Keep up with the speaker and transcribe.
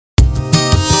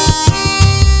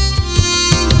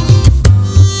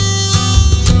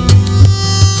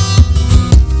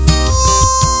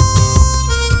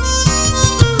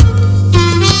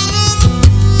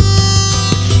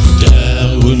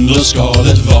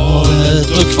valet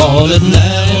och kvalet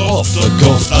när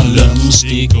offerkoftan lömn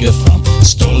sticker fram.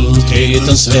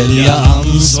 Stoltheten svälja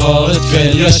ansvaret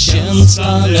kvälja,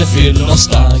 känslan är fylld av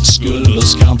stark skuld och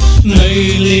skam.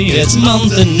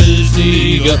 Möjlighetsmanteln nu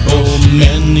flyger på,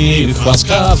 människans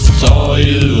kraft tar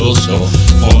ur oss då.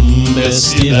 Från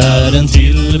bäst i världen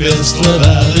till bäst för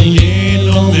världen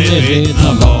genom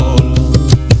medvetna val.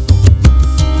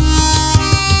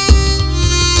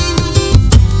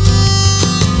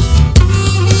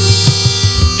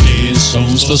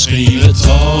 Som står skrivet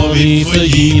tar vi för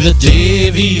givet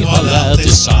det vi har lärt är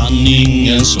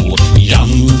sanningens ord.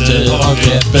 Jante har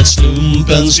greppet,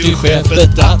 slumpen styr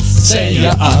skeppet, att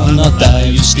säga annat är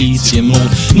justitiemord.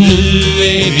 Nu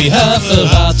är vi här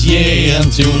för att ge en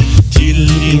ton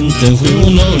till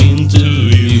intention och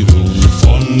intuition.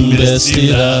 Från bäst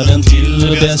i världen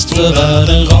till bäst för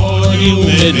världen, radio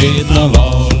medvetna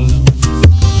val.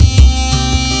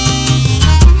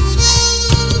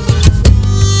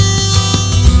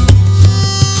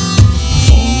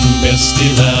 Bäst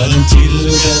i världen till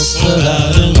bäst för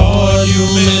världen, radio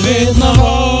medvetna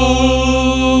val.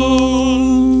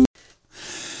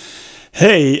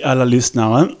 Hej alla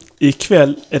lyssnare.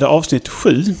 Ikväll är det avsnitt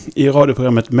 7 i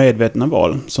radioprogrammet Medvetna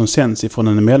val som sänds ifrån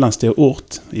en mellanstor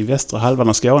ort i västra halvan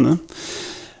av Skåne.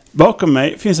 Bakom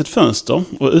mig finns ett fönster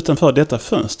och utanför detta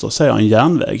fönster ser jag en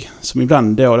järnväg som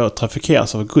ibland då och då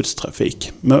trafikeras av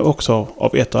godstrafik men också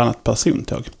av ett och annat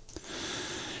persontåg.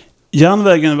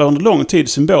 Järnvägen var under lång tid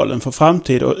symbolen för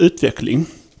framtid och utveckling.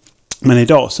 Men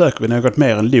idag söker vi något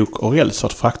mer än lok och räls för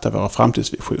att frakta våra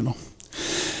framtidsvisioner.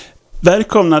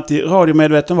 Välkomna till Radio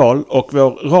Medvetna val och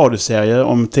vår radioserie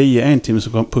om 10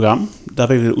 entimmersprogram där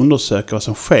vi vill undersöka vad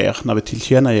som sker när vi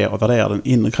tillkännager och värderar den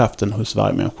inre kraften hos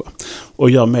varje människa och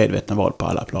gör medvetna val på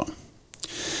alla plan.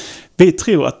 Vi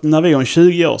tror att när vi om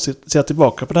 20 år ser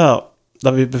tillbaka på det här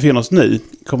där vi befinner oss nu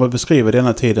kommer att beskriva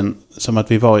denna tiden som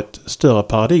att vi var ett större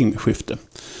paradigmskifte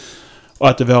och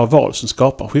att det var val som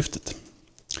skapar skiftet.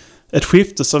 Ett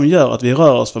skifte som gör att vi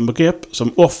rör oss från begrepp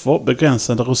som offer,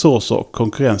 begränsande resurser och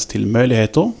konkurrens till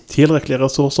möjligheter, tillräckliga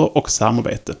resurser och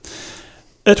samarbete.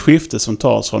 Ett skifte som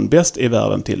tar oss från bäst i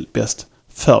världen till bäst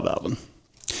för världen.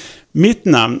 Mitt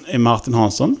namn är Martin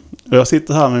Hansson och jag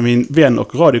sitter här med min vän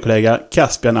och radiokollega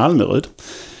Caspian Almerud.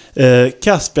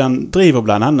 Caspian driver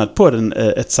bland annat på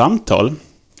ett samtal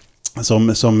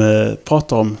som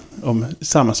pratar om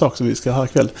samma sak som vi ska ha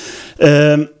ikväll.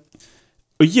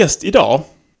 Och gäst idag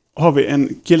har vi en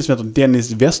kille som heter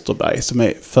Dennis Westerberg som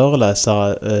är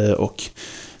föreläsare och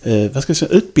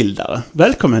utbildare.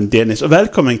 Välkommen Dennis och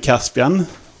välkommen Caspian.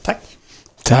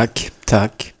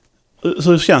 Tack.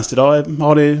 Så hur känns det idag?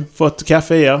 Har ni fått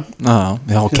kaffe i er? Ja,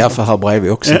 jag har kaffe här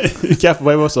bredvid också. Kaffe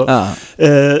bredvid också. Ja.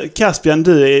 Caspian,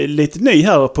 du är lite ny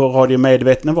här på Radio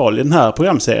Medvetna val i den här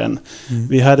programserien. Mm.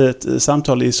 Vi hade ett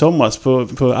samtal i somras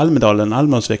på Almedalen,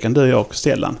 Almånsveckan, du, jag och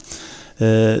Stellan.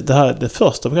 Det här är det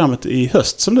första programmet i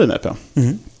höst som du är med på.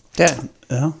 Mm. Det är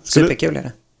ja. Superkul är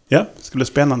det. Ja, skulle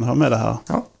spännande att ha med det här.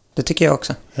 Ja, det tycker jag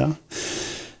också. Ja.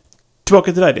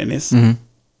 Tillbaka till dig Dennis. Mm.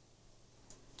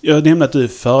 Jag nämnde att du är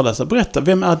föreläsare. Berätta,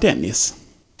 vem är Dennis?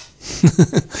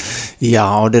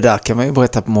 Ja, och det där kan man ju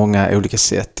berätta på många olika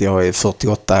sätt. Jag är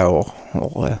 48 år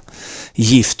och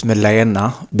gift med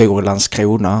Lena, bor i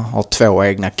Landskrona, har 2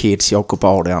 egna kids, Jakob och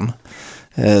Adrian,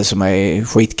 som är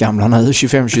skitgamla nu,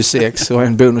 25-26, och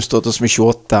en bonusdotter som är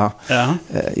 28.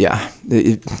 Ja.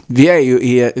 Vi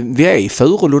är i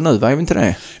Furulund nu, var vi inte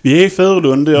det? Vi är i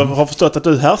Furulund, jag har förstått att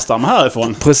du härstammar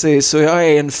härifrån. Precis, så jag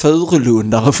är en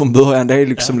Furulundare från början. Det är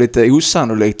liksom lite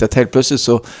osannolikt att helt plötsligt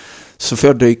så får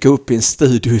jag dyka upp i en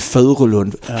studio i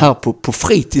Furulund här på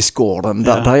fritidsgården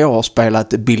där jag har spelat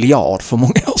biljard för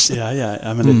många år sedan.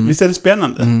 Ja, men visst är det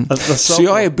spännande. Så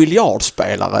jag är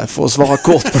biljardspelare, för att svara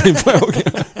kort på din fråga.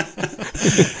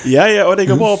 Ja, och det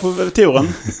går bra på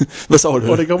touren. Vad sa du?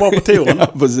 Och det går bra på touren.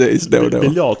 Ja, precis.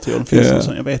 Biljardtouren finns en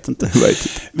sån, jag vet inte.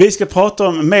 Vi ska prata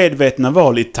om medvetna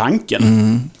val i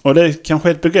tanken. Och det är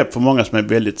kanske ett begrepp för många som är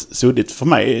väldigt suddigt. För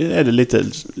mig är det lite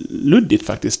luddigt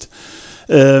faktiskt.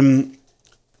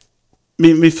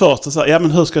 Min första sa,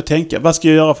 men hur ska jag tänka? Vad ska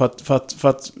jag göra för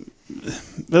att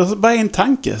vad är en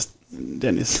tanke,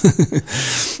 Dennis?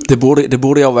 Det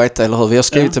borde jag veta, eller hur? Vi har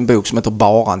skrivit en bok som heter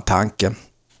Bara en tanke.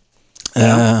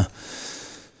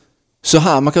 Så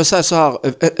här, man kan säga så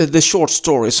här, the short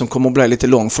story som kommer att bli lite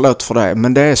lång, förlåt för det,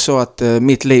 men det är så att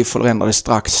mitt liv förändrades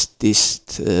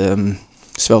drastiskt,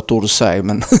 svårt ord att säga,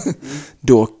 men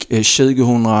dock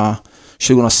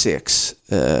 2006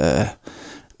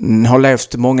 har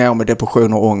levt många år med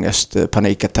depression och ångest,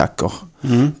 panikattacker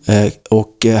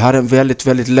och hade en väldigt,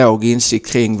 väldigt låg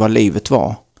insikt kring vad livet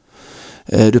var.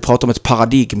 Du pratade om ett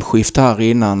paradigmskifte här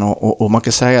innan och man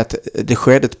kan säga att det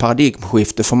skedde ett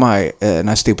paradigmskifte för mig när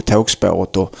jag stod på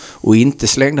tågspåret och inte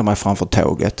slängde mig framför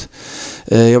tåget.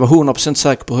 Jag var 100%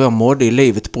 säker på hur jag mådde i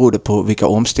livet berodde på vilka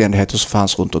omständigheter som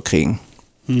fanns runt omkring.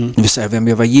 Det vill säga vem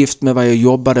jag var gift med, vad jag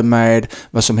jobbade med,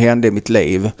 vad som hände i mitt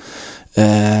liv.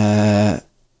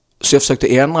 Så jag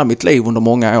försökte ändra mitt liv under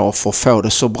många år för att få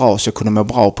det så bra så jag kunde må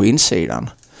bra på insidan.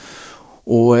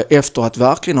 Och efter att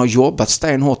verkligen ha jobbat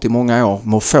stenhårt i många år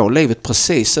med att få livet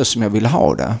precis så som jag ville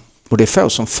ha det. Och det är få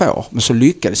som får, men så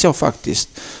lyckades jag faktiskt.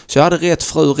 Så jag hade rätt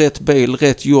fru, rätt bil,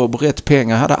 rätt jobb, rätt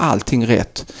pengar. Jag hade allting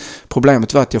rätt.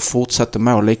 Problemet var att jag fortsatte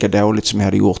må lika dåligt som jag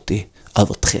hade gjort i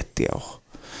över 30 år.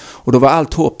 Och då var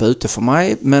allt hopp ute för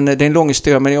mig. Men det är en lång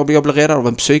historia. Men jag blev räddad av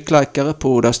en psykläkare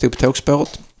där jag stod på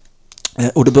tågspåret.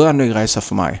 Och det började en ny resa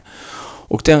för mig.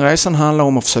 Och den resan handlar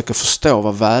om att försöka förstå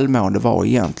vad välmående var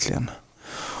egentligen.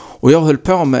 Och jag höll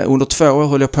på med, under 2 år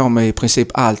höll jag på med i princip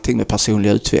allting med personlig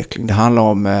utveckling. Det handlar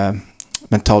om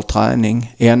mental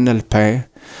träning, NLP.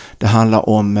 Det handlar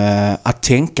om att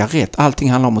tänka rätt.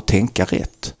 Allting handlar om att tänka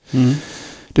rätt.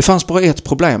 Det fanns bara ett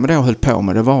problem med det jag höll på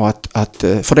med. Det var att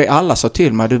för det alla sa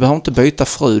till mig, du behöver inte byta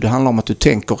fru. Det handlar om att du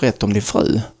tänker rätt om din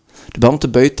fru. Du behöver inte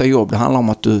byta jobb. Det handlar om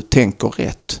att du tänker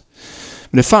rätt.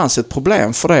 Men det fanns ett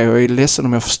problem för det. Jag är ledsen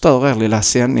om jag förstör er lilla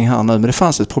sändning här nu. Men det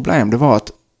fanns ett problem. Det var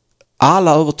att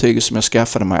alla övertygelser som jag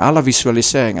skaffade mig, alla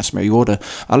visualiseringar som jag gjorde,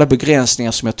 alla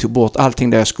begränsningar som jag tog bort, allting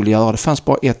det jag skulle göra, det fanns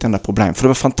bara ett enda problem. För det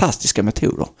var fantastiska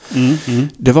metoder.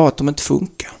 Det var att de inte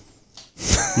funkar.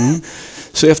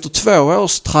 Så efter 2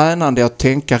 års tränande att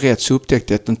tänka rätt så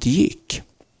upptäckte jag att det inte gick.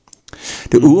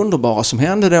 Det underbara som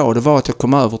hände då, det var att jag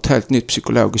kom över ett helt nytt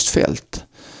psykologiskt fält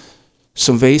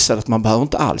som visade att man behöver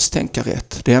inte alls tänka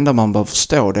rätt. Det enda man behöver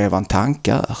förstå det är vad en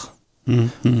tanke är.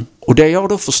 Och det jag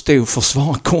då förstod, för att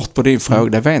svara kort på din fråga,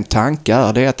 det vad en tanke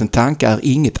är, det är att en tanke är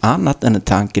inget annat än en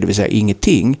tanke, det vill säga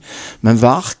ingenting, men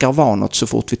verkar vara något så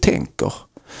fort vi tänker.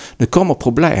 Nu kommer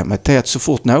problemet, det är att så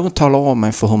fort någon talar om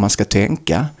mig för hur man ska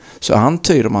tänka så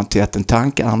antyder man till att en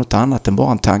tanke är något annat än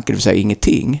bara en tanke, det vill säga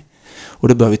ingenting. Och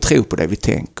då bör vi tro på det vi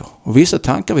tänker. Och vissa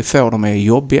tankar vi får, de är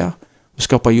jobbiga och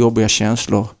skapar jobbiga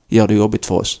känslor, gör det jobbigt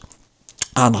för oss.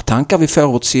 Andra tankar vi får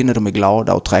vårt sinne, de är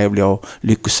glada och trevliga och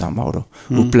lyckosamma och då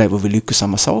upplever vi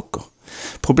lyckosamma saker.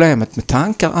 Problemet med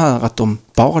tankar är att de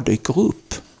bara dyker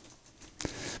upp.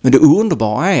 Men det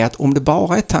underbara är att om det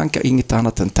bara är tankar, inget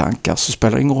annat än tankar, så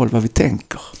spelar det ingen roll vad vi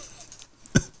tänker.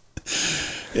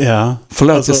 Ja.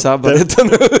 Förlåt att sabba detta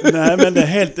nu. Nej, men det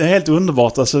är helt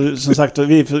underbart. Alltså, som sagt,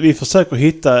 vi försöker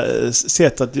hitta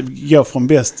sätt att gå från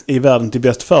bäst i världen till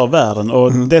bäst för världen.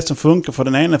 Och det som funkar för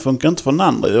den ena funkar inte för den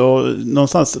andra. Och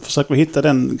någonstans försöker vi hitta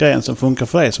den grejen som funkar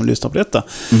för dig som lyssnar på detta.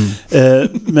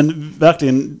 Men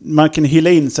verkligen, man kan hylla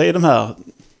in sig i de här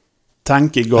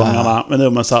tankegångarna. Men nu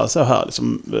man säger så här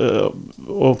liksom,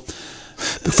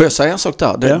 får jag säga en sak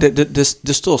där?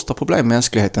 Det största problem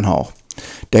mänskligheten har,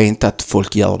 det är inte att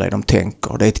folk gör det de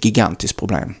tänker. Det är ett gigantiskt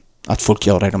problem att folk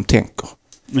gör det de tänker.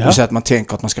 Det vill säga att man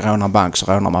tänker att man ska råna en bank, så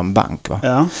rånar man en bank. Va?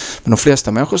 Ja. Men de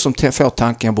flesta människor som får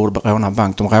tanken jag borde råna en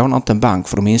bank, de rånar inte en bank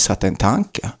för de inser att det är en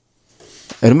tanke.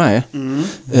 Är du med?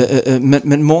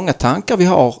 Men många tankar vi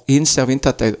har inser vi inte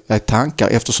att det är tankar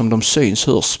eftersom de syns,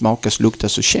 hörs, smakas,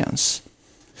 luktas och känns.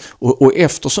 Och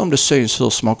eftersom det syns,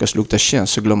 hörs, smakas, luktas,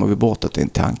 känns så glömmer vi bort att det är en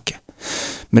tanke.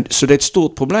 Så det är ett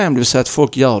stort problem, det vill säga att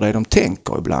folk gör det de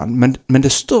tänker ibland. Men det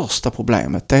största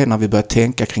problemet det är när vi börjar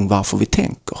tänka kring varför vi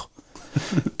tänker.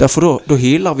 Därför då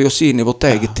hyllar vi oss in i vårt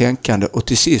eget tänkande och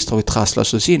till sist har vi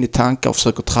trasslat oss in i tankar och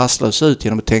försöker trassla oss ut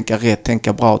genom att tänka rätt,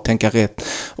 tänka bra, tänka rätt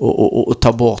och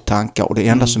ta bort tankar. Och det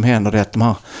enda som händer är att de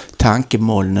här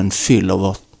tankemolnen fyller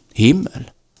vår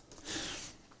himmel.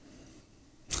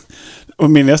 Och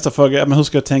min nästa fråga är, men hur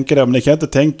ska jag tänka då? Men det kan jag inte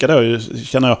tänka då,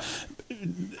 känner jag.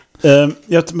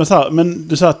 Men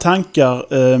du sa att tankar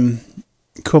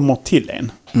kommer till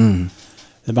en.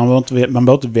 Man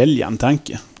behöver inte välja en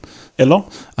tanke. Eller?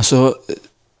 Alltså,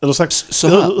 eller sagt,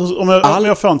 om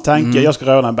jag får en tanke, jag ska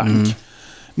råna en bank.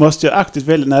 Måste jag aktivt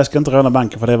välja? Nej, jag ska inte råna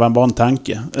banken för det var bara en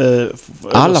tanke.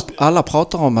 Alla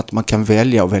pratar om att man kan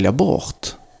välja och välja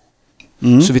bort.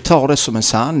 Så vi tar det som en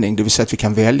sanning, det vill säga att vi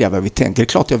kan välja vad vi tänker. Det är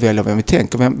klart jag väljer vad vi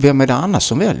tänker. Vem är det annars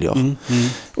som väljer?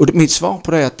 Och mitt svar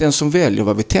på det är att den som väljer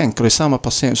vad vi tänker är samma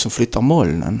person som flyttar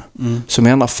molnen. Som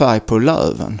ändrar färg på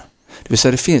löven. Det vill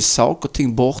säga det finns saker och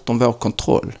ting bortom vår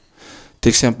kontroll. Till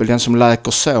exempel den som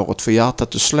läker såret för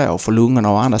hjärtat att slå, för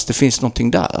lungorna och annars. Det finns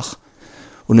någonting där.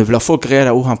 Och nu vill folk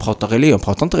reda, han pratar religion.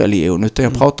 Pratar inte religion, utan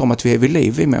jag pratar om att vi är vid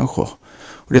liv i människor.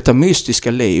 Och detta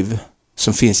mystiska liv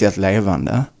som finns i ett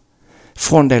levande,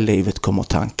 från det livet kommer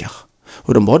tankar.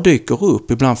 Och de bara dyker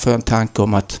upp. Ibland får jag en tanke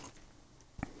om att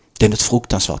det är något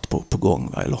fruktansvärt på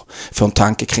gång. Va? Eller får en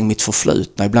tanke kring mitt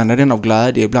förflutna. Ibland är den av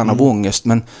glädje, ibland av ångest.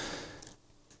 Men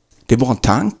det är bara en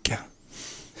tanke.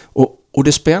 Och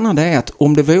det spännande är att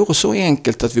om det vore så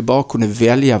enkelt att vi bara kunde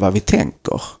välja vad vi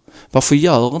tänker. Varför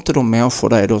gör inte de människor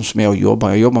det, de som jag jobbar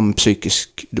med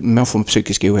människor med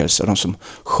psykisk ohälsa, de som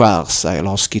skär sig eller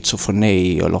har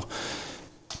schizofreni eller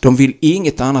de vill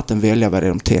inget annat än välja vad det är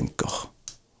de tänker.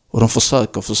 Och de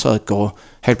försöker och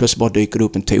helt plötsligt bara dyker det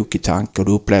upp en tokig tanke och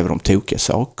då upplever de tokiga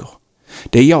saker.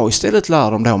 Det jag istället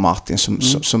lär dem då, Martin,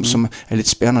 som är lite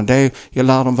spännande, det är jag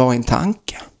lär dem vara en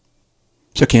tanke.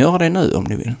 Så jag kan göra det nu om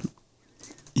ni vill.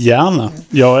 Gärna.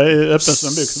 Jag är öppen som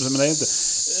en byx, men det är inte...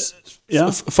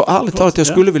 Ja. För ärligt talat, jag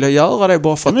skulle vilja göra det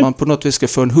bara för att man på något vis ska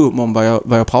få en hum om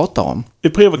vad jag pratar om. Vi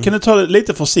provar. Kan du ta det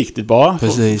lite försiktigt bara?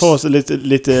 Precis. Få oss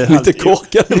lite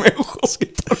korkade människor ska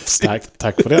ta försiktigt.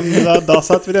 Tack för den. Där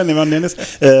satt vi den i våningen.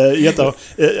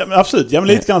 Absolut. Ja, men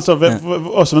lite grann så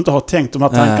oss som inte har tänkt de här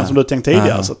tankarna som du tänkt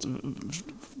tidigare. Så att,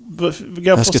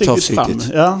 gå försiktigt fram.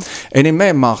 Ja. Är ni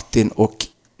med, Martin och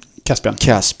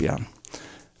Caspian?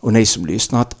 Och ni som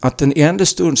lyssnar, att den enda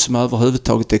stund som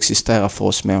överhuvudtaget existerar för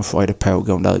oss människor är det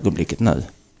pågående ögonblicket nu.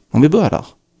 Om vi börjar där.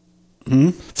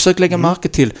 Försök lägga märke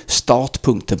till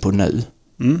startpunkten på nu.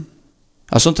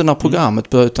 Alltså inte när programmet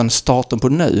börjar, utan starten på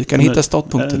nu. Kan ni hitta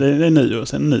startpunkten? Det är nu och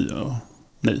sen nu och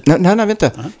nu. Nej,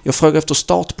 vänta. Jag frågar efter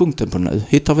startpunkten på nu.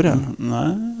 Hittar vi den?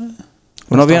 Nej.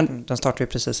 Och den startar vi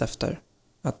precis efter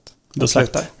att det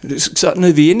slutar. Så nu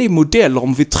är vi inne i modeller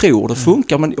om vi tror det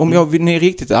funkar. Men om ni är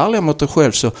riktigt ärliga mot er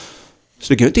själv så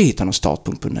det går inte hitta någon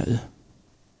startpunkt på nu.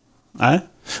 Nej.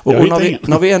 Och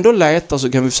när vi ändå letar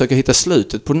så kan vi försöka hitta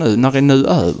slutet på nu. När är nu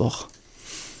över?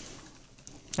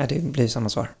 Ja, det blir samma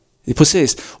svar.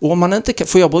 Precis. Och om man inte kan,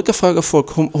 för jag brukar fråga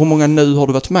folk hur många nu har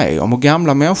du varit med om? Och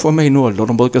gamla människor i min ålder,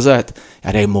 de brukar säga att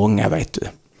det är många, vet du.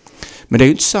 Men det är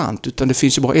ju inte sant, utan det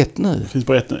finns ju bara ett nu. Det finns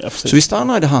bara ett nu, absolut. Så vi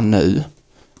stannar i det här nu.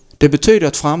 Det betyder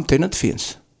att framtiden inte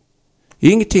finns.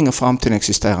 Ingenting av framtiden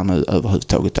existerar nu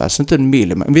överhuvudtaget. Alltså inte en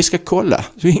millimeter. Men vi ska kolla,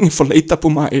 så ingen får lita på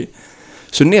mig.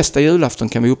 Så nästa julafton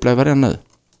kan vi uppleva den nu.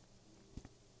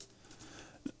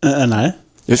 Nej.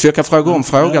 Jag kan fråga om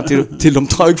frågan till de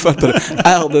trögfattade.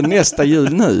 Är det nästa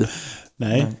jul nu?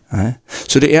 Nej.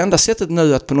 Så det enda sättet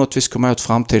nu att på något vis komma åt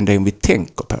framtiden, det är om vi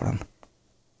tänker på den.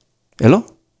 Eller?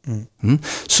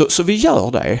 Så vi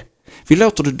gör det. Vi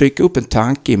låter det dyka upp en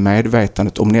tanke i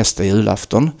medvetandet om nästa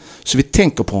julafton. Så vi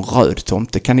tänker på en röd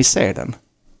tomte. Kan ni se den?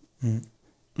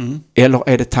 Eller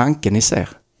är det tanken ni ser?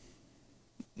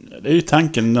 Det är ju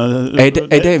tanken.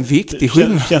 Är det en viktig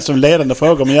skillnad? Det känns som ledande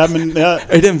frågor. Men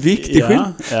är det en viktig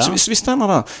skillnad? Ja. Så vi stannar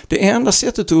där. Det enda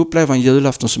sättet att uppleva en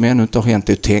julafton som ännu inte har hänt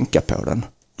är att tänka på den.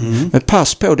 Men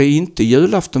pass på, det är inte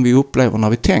julafton vi upplever när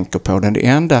vi tänker på den. Det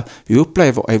enda vi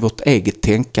upplever är vårt eget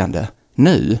tänkande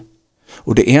nu.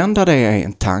 Och det enda det är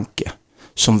en tanke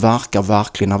som verkar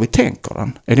verkligen när vi tänker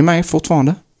den. Är det med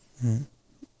fortfarande?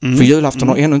 För julafton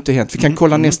har ännu inte hänt. Vi kan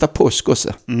kolla nästa påsk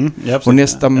också. Och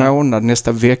nästa månad,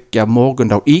 nästa vecka,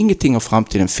 morgondag. Ingenting av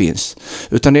framtiden finns.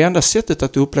 Utan det enda sättet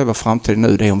att uppleva framtiden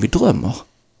nu, det är om vi drömmer.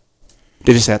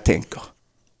 Det vill säga tänker.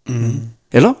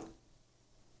 Eller?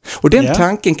 Och den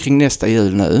tanken kring nästa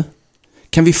jul nu,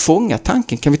 kan vi fånga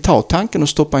tanken? Kan vi ta tanken och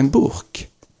stoppa i en burk?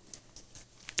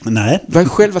 Nej. Vad är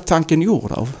själva tanken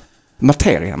gjord av?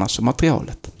 Materian, alltså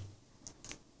materialet.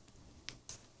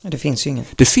 Det finns ju inget.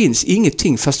 Det finns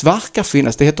ingenting, fast verkar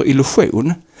finnas. Det heter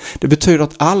illusion. Det betyder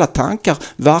att alla tankar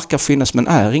verkar finnas men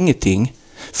är ingenting.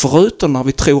 Förutom när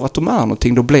vi tror att de är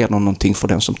någonting, då blir de någonting för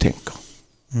den som tänker.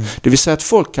 Det vill säga att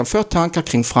folk kan få tankar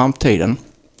kring framtiden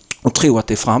och tro att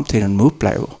det är framtiden de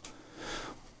upplever.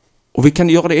 Och vi kan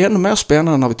göra det ännu mer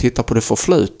spännande när vi tittar på det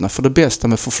förflutna. För det bästa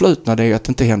med förflutna, det är att det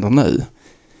inte händer nu.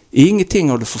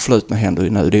 Ingenting av det förflutna händer ju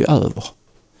nu, det är över.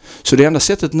 Så det enda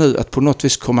sättet nu att på något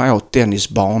vis komma åt Dennis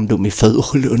barndom i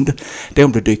Furulund, det är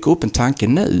om det dyker upp en tanke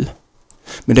nu.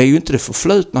 Men det är ju inte det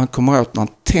förflutna han kommer åt när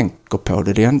han tänker på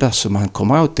det. Det enda som han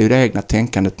kommer åt är det egna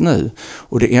tänkandet nu.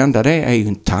 Och det enda det är ju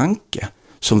en tanke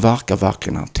som verkar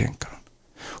verkligen när han tänker.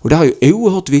 Och det här är ju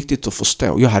oerhört viktigt att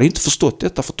förstå. Jag hade inte förstått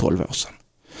detta för 12 år sedan.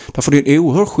 Därför är det en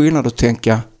oerhörd skillnad att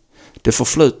tänka det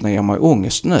förflutna ger mig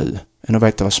ångest nu än att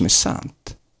veta vad som är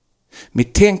sant.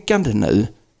 Mitt tänkande nu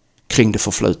kring det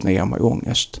förflutna ger mig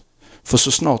ångest. För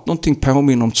så snart någonting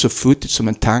påminner om så futtigt som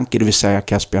en tanke, det vill säga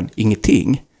Caspian,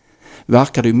 ingenting,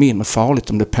 verkar det ju mindre farligt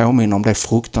om det påminner om det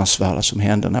fruktansvärda som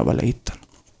hände när jag var liten.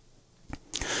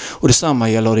 Och detsamma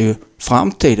gäller det ju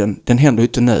framtiden. Den händer ju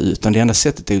inte nu, utan det enda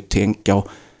sättet är att tänka. Och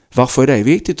varför är det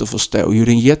viktigt att förstå? Jo,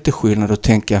 det är en jätteskillnad att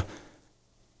tänka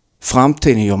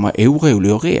framtiden gör mig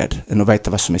orolig och rädd än att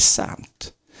veta vad som är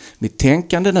sant. Mitt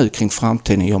tänkande nu kring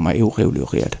framtiden gör mig orolig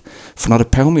och rädd. För när det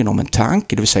påminner om en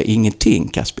tanke, det vill säga ingenting,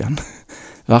 Caspian,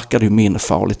 verkar det ju mindre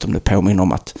farligt om det påminner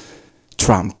om att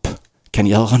Trump kan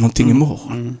göra någonting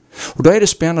imorgon. Och då är det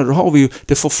spännande, då har vi ju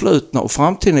det förflutna och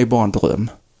framtiden är bara en dröm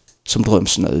som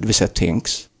dröms nu, det vill säga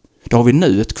tänks. Då har vi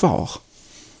nuet kvar.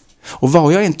 Och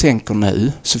vad jag än tänker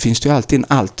nu så finns det ju alltid en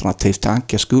alternativ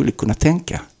tanke jag skulle kunna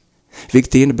tänka.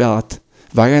 Vilket innebär att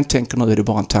vad jag än tänker nu är det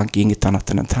bara en tanke, inget annat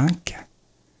än en tanke.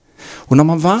 Och när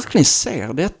man verkligen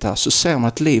ser detta så ser man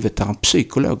att livet är en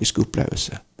psykologisk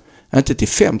upplevelse. Inte till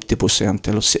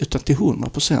 50% utan till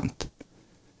 100%.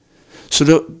 Så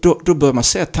då bör man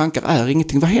säga att tankar är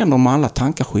ingenting. Vad händer om alla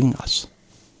tankar skingras?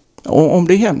 Och om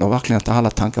det händer verkligen att alla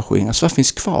tankar skingras, vad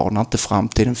finns kvar när inte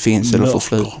framtiden finns eller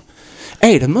förflutet?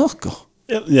 Är det mörker?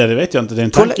 Ja, det vet jag inte. Det är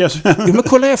en tanke. Men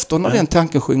kolla efter när den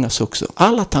tanken skingras också.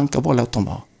 Alla tankar, bara låt dem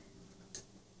vara.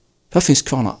 Vad finns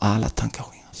kvar när alla tankar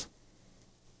skingras?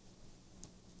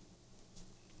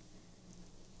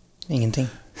 Ingenting.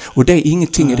 Och det är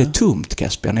ingenting, är det tomt,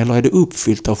 Caspian? Eller är det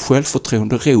uppfyllt av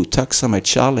självförtroende, ro, tacksamhet,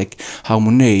 kärlek,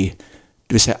 harmoni?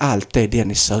 Det vill säga allt det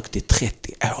Dennis sökte i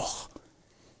 30 år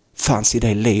fanns i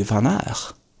det liv han är.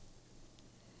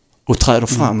 Och träder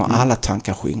fram när alla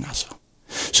tankar skingras.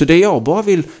 Så det jag bara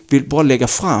vill bara lägga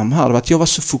fram här var att jag var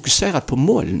så fokuserad på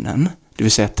molnen, det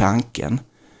vill säga tanken.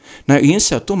 När jag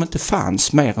insåg att de inte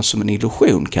fanns mer än som en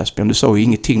illusion, Caspian, du sa ju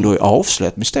ingenting, då är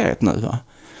avslöjat mysteriet nu, va?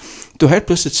 Då helt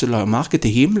plötsligt så lade jag märke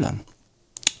till himlen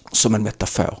som en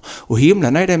metafor. Och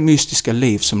himlen är det mystiska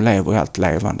liv som lever i allt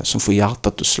levande, som får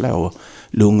hjärtat att slå och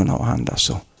lungorna att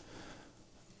andas.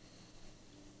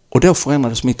 Och då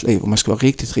förändrades mitt liv, om jag ska vara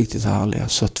riktigt, riktigt ärlig.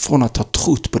 Så att från att ha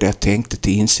trott på det jag tänkte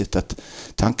till insett att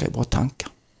tankar är bara tankar.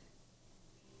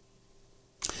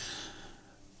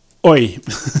 Oj,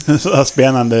 så här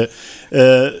spännande.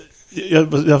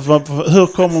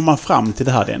 Hur kommer man fram till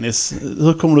det här, Dennis?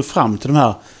 Hur kommer du fram till de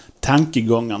här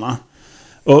tankegångarna?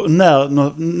 Och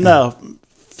när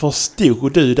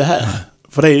förstod du det här?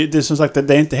 För det är som sagt,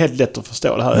 det är inte helt lätt att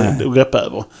förstå det här och greppa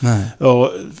över. Nej. Och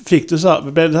fick du så här,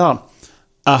 blev det här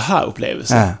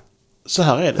aha-upplevelse? Så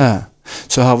här är det.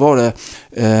 Så här var det.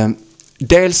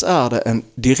 Dels är det en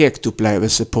direkt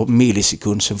upplevelse på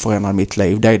millisekund som förändrar mitt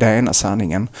liv. Det är den ena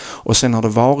sanningen. Och sen har det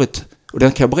varit, och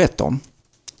den kan jag berätta om,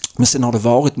 men sen har det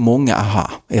varit många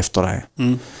aha efter det.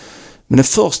 Men den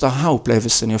första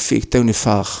aha-upplevelsen jag fick, det är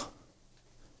ungefär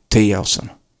 10 år sedan.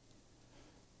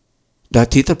 Där jag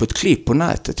tittade på ett klipp på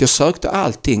nätet. Jag sökte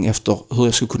allting efter hur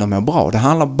jag skulle kunna må bra. Det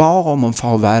handlar bara om att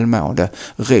få välmående,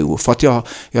 ro. För att jag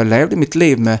levde mitt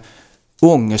liv med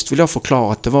ångest, vill jag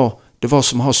förklara att det var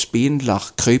som att ha spindlar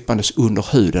krypandes under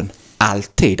huden.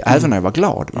 Alltid, även när jag var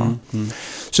glad. Va?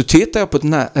 Så tittade jag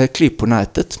på ett klipp på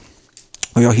nätet.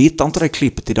 Och jag hittar inte det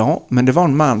klippet idag. Men det var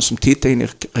en man som tittade in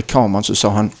i kameran, så sa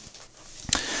han: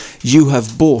 "You have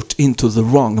bought into the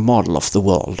wrong model of the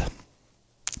world."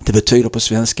 Det betyder på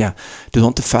svenska: du har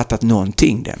inte fattat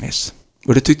någonting, Dennis.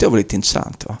 Och det tyckte jag var lite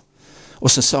intressant, va?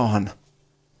 Och sen sa han: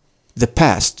 "The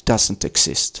past doesn't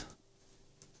exist.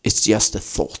 It's just a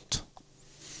thought."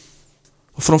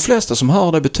 Och för de flesta som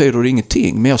hör det betyder det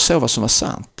ingenting, men jag såg vad som var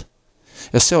sant.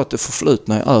 Jag såg att det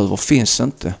förflutna är över, finns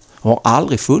inte och har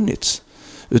aldrig funnits.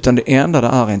 Utan det enda det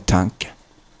är en tanke.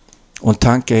 Och en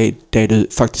tanke är det du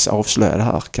faktiskt avslöjade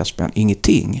här, Caspian,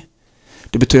 ingenting.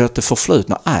 Det betyder att det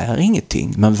förflutna är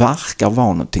ingenting, men verkar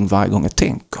vara någonting varje gång jag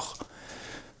tänker.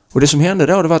 Och det som hände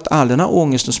då, det var att all den här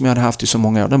ångesten som jag hade haft i så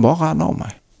många år, den bara rann av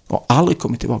mig. Och aldrig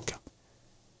kommit tillbaka.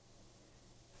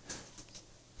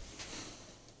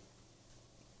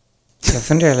 Jag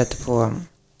funderar lite på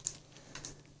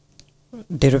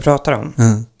det du pratar om,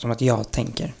 som att jag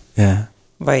tänker.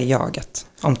 Vad är jaget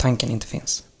om tanken inte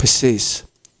finns? Precis.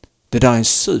 Det där är en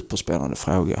superspännande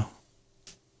fråga.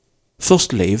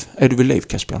 Först liv. Är du vid liv,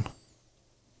 Caspian?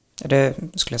 Det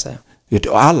skulle jag säga.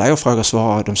 Alla jag frågar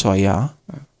svarar, de sa ja.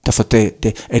 Därför att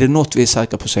är det något vi är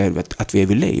säkra på så är det att vi är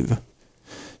vid liv.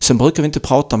 Sen brukar vi inte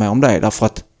prata mer om det, därför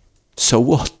att so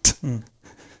what?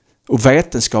 Och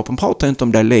vetenskapen pratar inte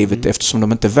om det livet eftersom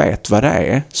de inte vet vad det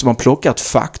är. Så man plockar ett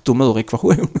faktum ur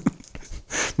ekvationen.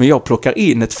 Men jag plockar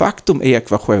in ett faktum i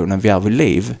ekvationen, vi är vid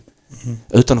liv.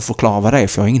 Utan att förklara vad det är,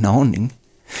 för jag har ingen aning.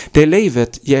 Det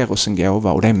livet ger oss en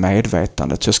gåva och det är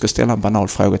medvetandet. Så jag ska ställa en banal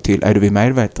fråga till. Är du vid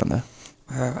medvetande?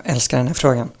 Jag älskar den här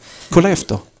frågan. Kolla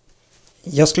efter.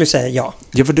 Jag skulle säga ja.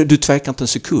 Ja, för du tvekar inte en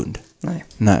sekund.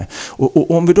 Nej.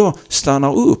 Och om vi då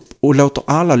stannar upp och låter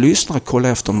alla lyssnare kolla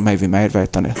efter mig vid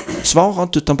medvetande. Svara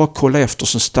inte utan bara kolla efter,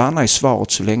 så stanna i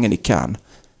svaret så länge ni kan.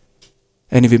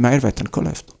 Är ni vid medvetande?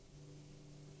 Kolla efter.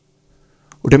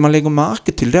 Och det man lägger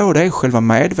märke till då, det är själva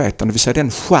medvetande, det vill säga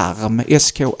den skärm,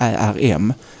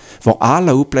 SKÄRM, var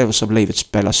alla upplevelser av livet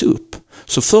spelas upp.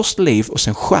 Så först liv och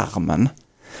sen skärmen.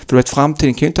 För du vet,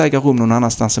 framtiden kan ju inte äga rum någon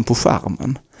annanstans än på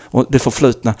skärmen. Och det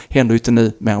förflutna händer ju inte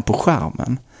nu mer än på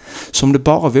skärmen. Så om det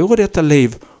bara vore detta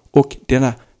liv och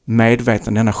denna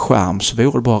medvetande, denna skärm, så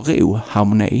vore det bara ro,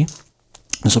 harmoni.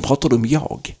 Men så pratar du om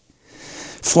jag.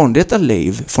 Från detta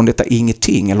liv, från detta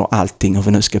ingenting eller allting, hur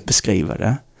vi nu ska beskriva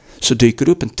det, så dyker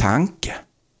det upp en tanke.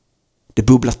 Det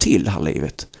bubblar till det här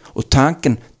livet. Och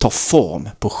tanken tar form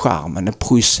på skärmen, den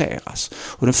projiceras.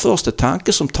 Och den första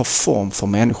tanken som tar form för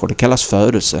människor, det kallas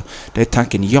födelse, det är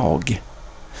tanken jag.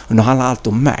 Och nu handlar allt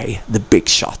om mig, the big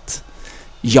shot.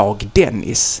 Jag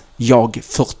Dennis, jag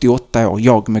 48 år,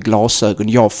 jag med glasögon,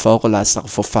 jag föreläsare,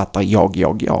 författare,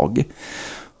 jag.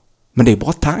 Men det är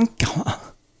bara tankar.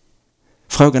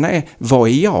 Frågan är, vad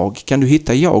är jag? Kan du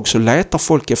hitta jag, så letar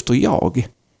folk efter jag.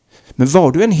 Men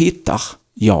vad du än hittar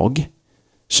jag,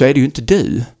 så är det ju inte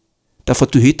du. Därför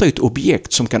att du hittar ett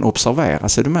objekt som kan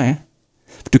observeras, är du med?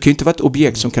 Du kan ju inte vara ett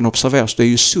objekt som kan observeras, det är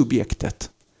ju subjektet.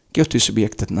 Gå till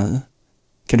subjektet nu.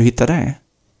 Kan du hitta det?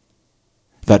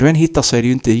 Vad du än hittar så är det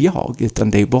ju inte jag,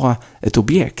 utan det är bara ett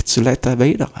objekt, så leta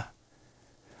vidare.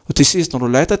 Och till sist när du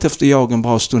letat efter jag en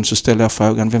bra stund, så ställer jag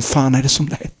frågan, vem fan är det som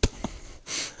letar?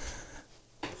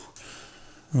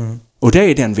 Och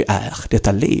det är den vi är,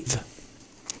 detta liv.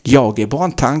 Jag är bara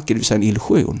en tanke, det vill säga en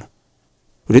illusion.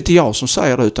 Och det är inte jag som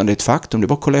säger det, utan det är ett faktum, det är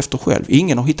bara att kolla efter själv.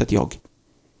 Ingen har hittat jag.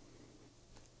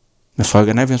 Men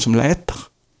frågan är vem som letar.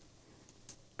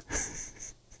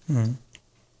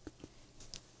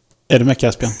 Är du med,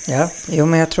 Caspian? Ja, jo,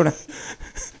 men jag tror det.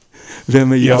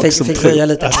 Vem är jag som fick tror? röja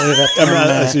lite på huvudet.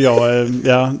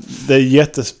 Det är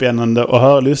jättespännande att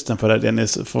höra och lyssna på det,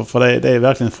 Dennis. För det är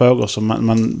verkligen frågor som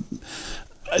man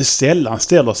sällan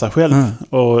ställer sig själv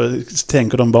och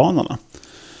tänker de banorna.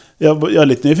 Jag är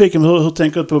lite nyfiken på hur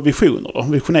tänker du på visioner då?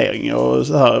 Visionering och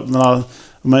så här.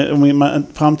 Om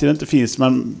framtiden inte finns,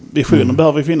 men visioner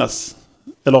behöver finnas.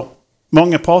 Eller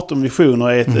många pratar om visioner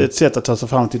är ett sätt att ta sig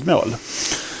fram till ett mål.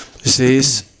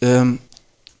 Precis.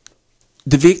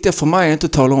 Det viktiga för mig är inte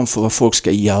att tala om för vad folk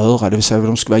ska göra, det vill säga vad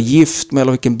de ska vara gift med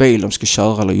eller vilken bil de ska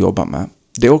köra eller jobba med.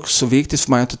 Det är också viktigt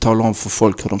för mig att inte tala om för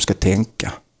folk hur de ska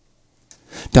tänka.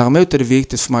 Däremot är det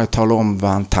viktigt för mig att tala om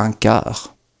vad en tanke är.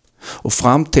 Och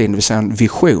framtiden, det vill säga en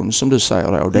vision som du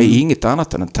säger då, det är inget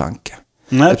annat än en tanke.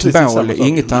 Nej, ett mål är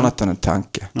inget annat än en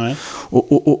tanke. Nej.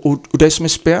 Och det som är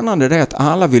spännande är att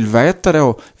alla vill veta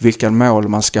då vilka mål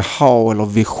man ska ha eller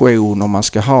visioner man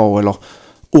ska ha eller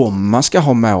om man ska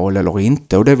ha mål eller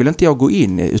inte. Och det vill inte jag gå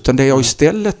in i, utan det jag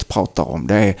istället pratar om,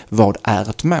 det är vad är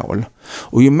ett mål.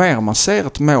 Och ju mer man ser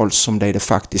ett mål som det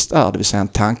faktiskt är, det vill säga en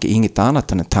tanke, inget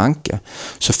annat än en tanke,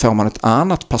 så får man ett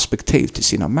annat perspektiv till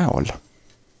sina mål.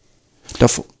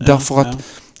 Därför att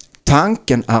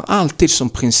tanken är alltid som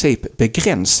princip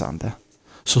begränsande.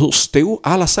 Så hur stor,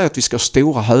 alla säger att vi ska ha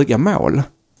stora höga mål.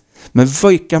 Men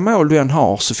vilka mål du än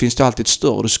har så finns det alltid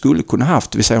större du skulle kunna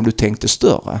haft, det vill säga om du tänkte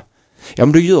större. Ja,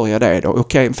 men då gör jag det då.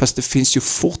 Okej, fast det finns ju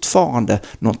fortfarande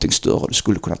någonting större du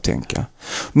skulle kunna tänka.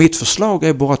 Mitt förslag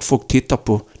är bara att folk tittar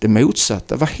på det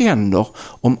motsatta. Vad händer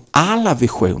om alla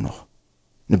visioner,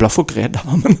 nu blir folk rädda,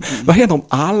 men vad händer om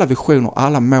alla visioner,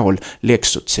 alla mål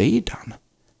läggs åt sidan?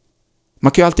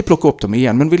 Man kan ju alltid plocka upp dem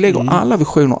igen, men vi lägger alla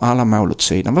visioner, alla mål åt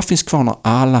sidan. Vad finns kvar när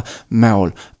alla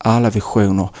mål, alla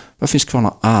visioner, vad finns kvar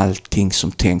när allting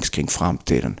som tänks kring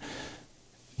framtiden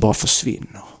bara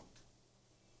försvinner?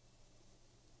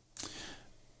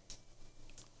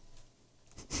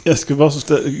 Jag skulle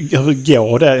bara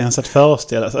gå där ens att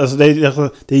föreställa sig. Alltså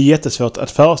det är jättesvårt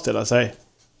att föreställa sig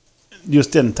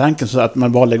just den tanken, så att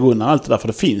man bara lägger undan allt det där, för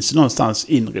det finns någonstans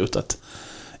inrotat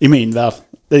i min värld.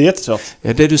 Det är jättesvårt.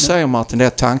 Ja, det du säger, Martin, det är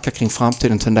att tankar kring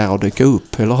framtiden tenderar att dyka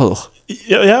upp, eller hur?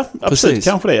 Ja, absolut. Precis.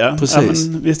 Kanske det, ja. Precis. Ja,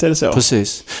 men visst är det så.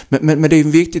 Precis. Men det är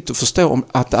viktigt att förstå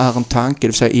att det är en tanke, det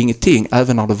vill säga ingenting,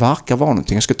 även när det verkar vara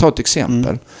någonting. Jag ska ta ett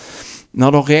exempel.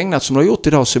 När det har regnat som det har gjort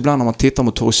idag, så ibland när man tittar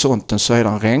mot horisonten så är det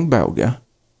en regnbåge.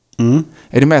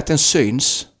 Är det med att den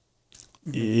syns?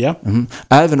 Ja.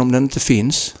 Även om den inte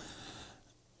finns?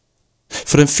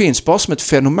 För den finns bara som ett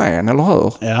fenomen, eller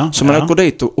hur? Ja, så man åker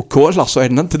dit och kollar, så är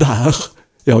den inte där.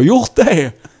 Jag har gjort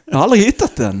det. Jag har aldrig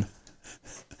hittat den.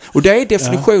 Och det är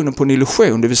definitionen på en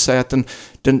illusion. Det vill säga att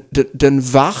den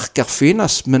verkar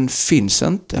finnas men finns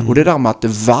inte. Och det där med att det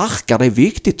verkar, det är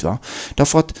viktigt, va?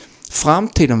 Därför att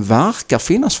framtiden verkar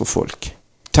finnas för folk.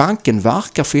 Tanken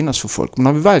verkar finnas för folk. Men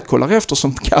när vi väl kollar efter,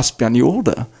 som Caspian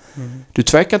gjorde, du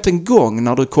tvekar inte en gång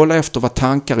när du kollar efter vad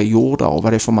tankar är gjorda och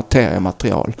vad det är för materia och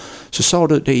material, så sa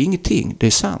du, det är ingenting, det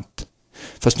är sant.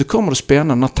 Fast nu kommer det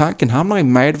spännande, när tanken hamnar i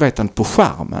medvetandet på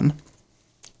skärmen,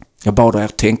 Jag bad er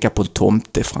tänka på en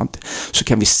tomte fram till. Så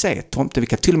kan vi se tomte. Vi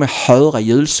kan till och med höra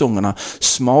julsångerna,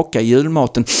 smaka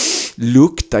julmaten,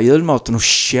 lukta julmaten och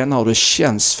känna hur det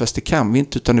känns. Fast det kan vi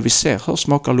inte, utan det vi ser, hur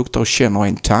smakar, luktar och känner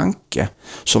en tanke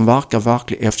som verkar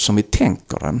verklig eftersom vi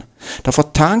tänker den. Därför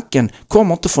att tanken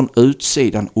kommer inte från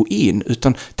utsidan och in,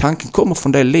 utan tanken kommer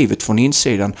från det livet från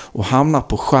insidan och hamnar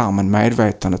på skärmen,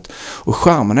 medvetandet. Och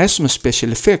skärmen är som en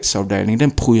special effects-avdelning.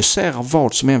 Den projicerar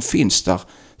vad som än finns där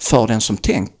för den som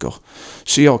tänker.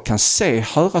 Så jag kan se,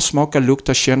 höra, smaka,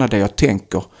 lukta, känna det jag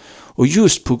tänker. Och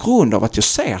just på grund av att jag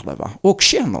ser det och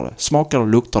känner det, smakar det,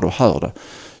 luktar det och hör det,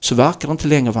 så verkar det inte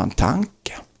längre vara en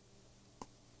tanke.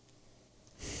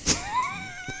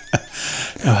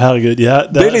 Ja, herregud. Ja,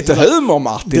 det är lite humor,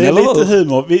 Martin. Det är eller lite hur?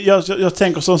 humor. Jag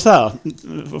tänker så här,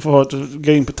 för att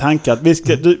gå in på tankar.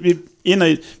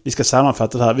 Innan vi ska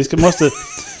sammanfatta det här, måste...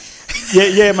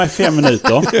 Ge mig 5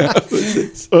 minuter.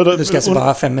 Du ska alltså bara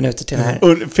ha 5 minuter till det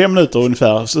här. 5 minuter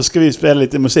ungefär. Så ska vi spela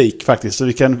lite musik faktiskt. Så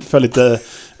vi kan få lite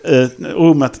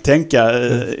rum att tänka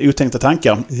otänkta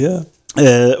tankar.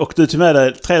 Yeah. Och du tog med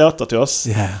dig 3 låtar till oss.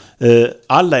 Yeah.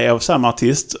 Alla är av samma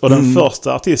artist. Och den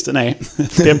första artisten är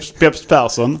Peps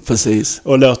Persson. Precis.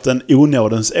 Och låten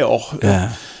Onådens år. Yeah.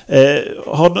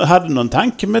 Hade du någon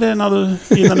tanke med det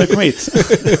innan du kom hit?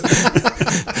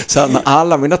 Så när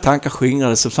alla mina tankar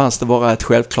skingrades så fanns det bara ett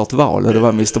självklart val, och det var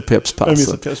Mr. Peps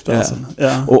Persson.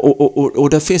 Ja. Och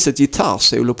det finns ett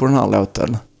gitarrsolo på den här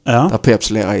låten där Peps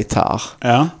lirar gitarr.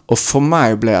 Ja. Och för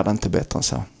mig blir det inte bättre än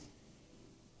så.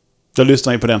 Då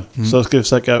lyssnar vi på den. Så ska vi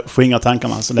försöka skingra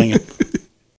tankarna så länge.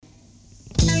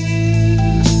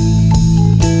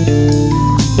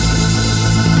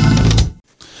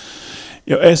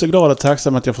 Jag är så glad och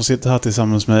tacksam att jag får sitta här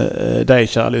tillsammans med dig,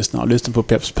 kära lyssnare, och lyssna på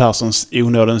Peps Perssons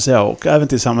Onådens år, och även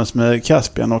tillsammans med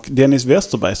Caspian och Dennis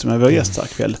Westerberg som är vår gäst här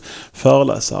ikväll,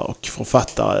 föreläsare och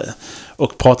författare,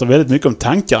 och pratar väldigt mycket om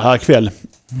tankar här ikväll.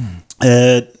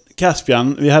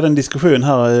 Caspian, vi hade en diskussion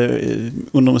här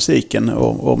under musiken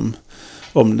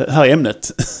om det här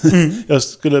ämnet. Jag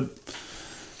skulle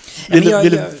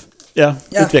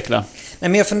utveckla. Nej,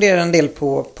 men jag funderar en del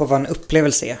på vad en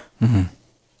upplevelse är.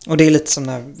 Och det är lite som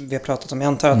när vi har pratat om, jag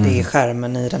antar att det är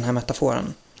skärmen i den här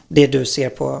metaforen. Det du ser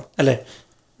på, eller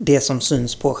det som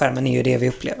syns på skärmen är ju det vi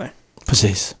upplever.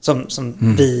 Precis.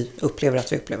 Som vi upplever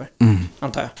att vi upplever,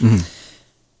 antar jag.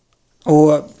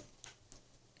 Och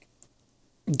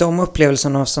de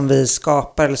upplevelserna som vi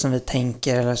skapar eller som vi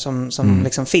tänker eller som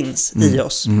liksom finns i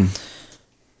oss,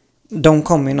 de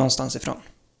kommer ju någonstans ifrån.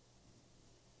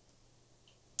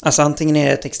 Alltså antingen är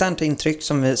det ett externt intryck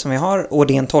som vi har, och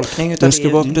det är en tolkning utav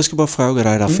det. Jag ska bara fråga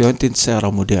dig där, för jag är inte intresserad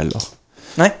av modeller.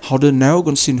 Nej. Har du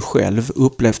någonsin själv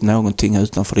upplevt någonting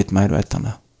utanför ditt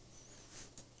medvetande?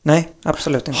 Nej,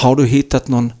 absolut inte. Har du hittat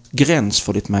någon gräns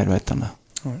för ditt medvetande?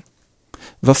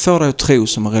 Vad får dig att tro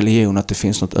som en religion att det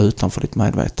finns något utanför ditt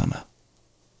medvetande?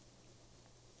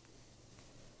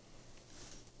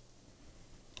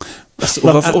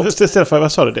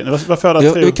 Vad sa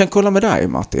du? Jag kan kolla med dig,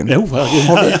 Martin.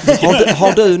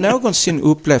 Har du någonsin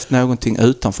upplevt någonting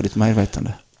utanför ditt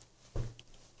medvetande?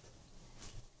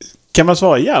 Kan man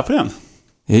svara ja på den?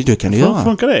 Ja, det kan du göra.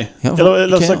 Funkar det? Ja,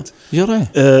 eller sagt, gör det.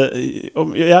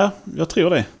 Ja, jag tror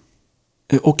det.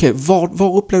 Okej,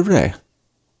 var upplevde du det?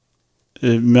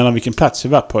 Mellan vilken plats vi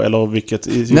var på eller vilket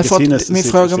sinnes... Min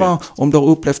fråga var om du har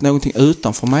upplevt någonting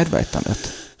utanför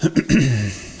medvetandet.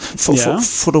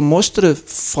 För då måste du,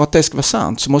 för att det ska vara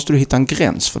sant, så måste du hitta en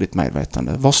gräns för ditt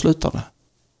medvetande. Var slutar det?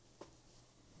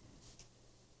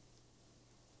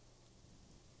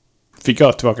 Fick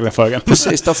jag tillbaka den frågan?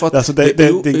 Precis, därför att alltså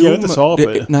det går inte att svara på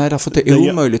det. Nej, därför att det är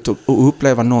omöjligt att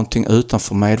uppleva någonting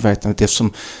utanför medvetandet,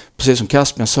 eftersom, precis som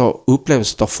Caspian sa,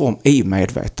 upplevelser tar form i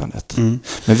medvetandet.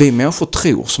 Men vi människor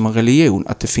tror som en religion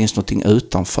att det finns någonting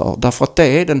utanför, därför att det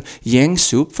är den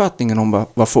gängse uppfattningen om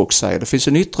vad folk säger. Det finns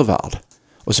en yttre värld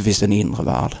och så finns det en inre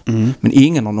värld. Men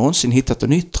ingen har någonsin hittat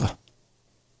en yttre.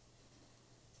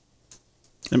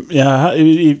 Ja,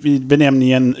 i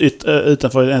benämningen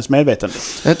utanför ens medvetande.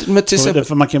 Men till exempel,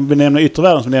 för man kan benämna yttre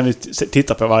världen som den vi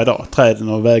tittar på varje dag. Träden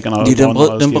och vägarna.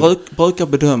 Och den brukar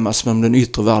bedömas som den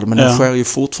yttre världen, men den sker ju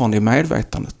fortfarande i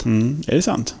medvetandet. Är det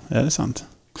sant? Ja, det är sant.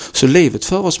 Så livet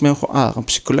för oss människor är en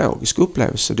psykologisk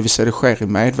upplevelse. Det vill säga det sker i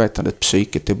medvetandet,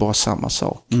 psyket, det är bara samma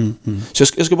sak. Så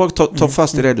jag ska bara ta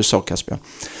fast i det du sa, Caspian.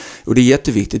 Och det är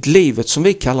jätteviktigt. Livet som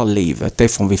vi kallar livet, det är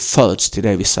från vi föds till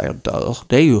det vi säger dör.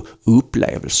 Det är ju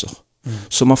upplevelser.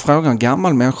 Så om man frågar en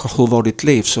gammal människa hur var ditt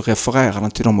liv, så refererar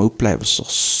den till de upplevelser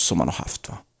som man har haft.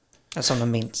 Va? Som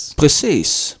man minns.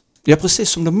 Precis. Ja, precis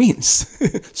som de minns.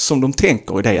 Som de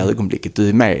tänker i det ögonblicket. Du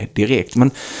är med direkt.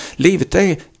 Men livet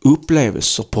är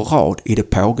upplevelser på rad i det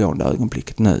pågående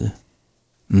ögonblicket nu.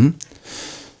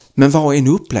 Men vad är en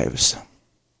upplevelse?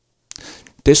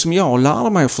 Det som jag lärde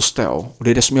mig att förstå, och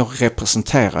det är det som jag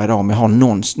representerar idag, om jag har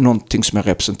någonting som jag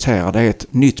representerar, det är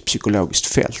ett nytt psykologiskt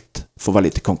fält. För att vara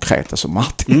lite konkret, alltså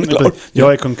Martin är glad.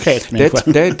 Jag är konkret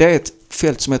människa. Det är ett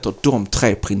fält som heter de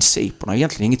 3 principerna.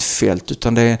 Egentligen inget fält,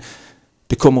 utan det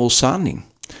kommer ur sanning.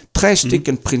 3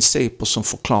 stycken principer som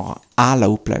förklarar alla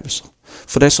upplevelser.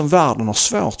 För det som världen har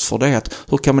svårt för, det är att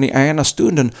hur kan man i ena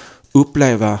stunden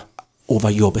uppleva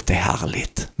vad jobbet är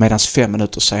härligt, medan 5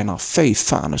 minuter senare, fy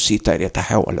fan att sitta i detta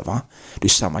hål, va? Det är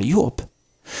samma jobb.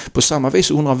 På samma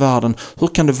vis undrar världen, hur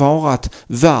kan det vara att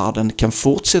världen kan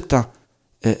fortsätta,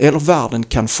 eller världen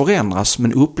kan förändras,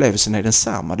 men upplevelsen är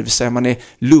densamma. Det vill säga man är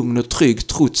lugn och trygg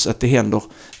trots att det händer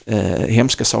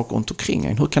hemska saker runt omkring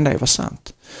en. Hur kan det vara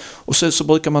sant? Och så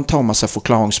brukar man ta en massa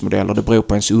förklaringsmodeller. Det beror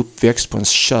på ens uppväxt, på ens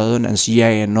kön, ens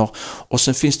gener. Och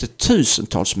sen finns det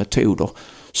tusentals metoder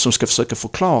som ska försöka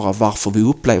förklara varför vi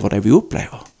upplever det vi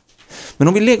upplever. Men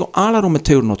om vi lägger alla de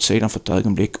metoderna åt sidan för ett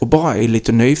ögonblick och bara är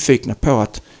lite nyfikna på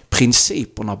att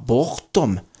principerna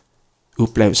bortom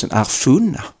upplevelsen är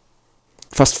funna.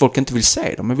 Fast folk inte vill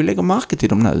se dem, men vi lägger märke till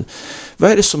dem nu.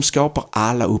 Vad är det som skapar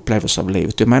alla upplevelser av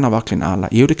livet? Jag menar verkligen alla.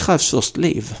 Jo, det krävs först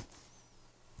liv.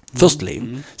 Först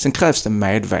liv. Sen krävs det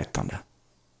medvetande.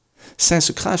 Sen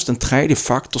så krävs det en tredje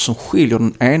faktor som skiljer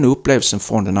den ena upplevelsen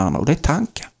från den andra, och det är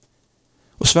tanken.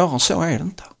 Och svårare än så är det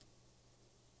inte.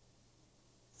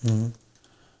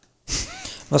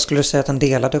 Vad skulle du säga att en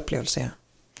delad upplevelse är?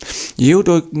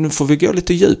 Jo, nu får vi gå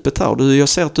lite djupet här. Jag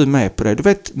ser att du är med på det. Du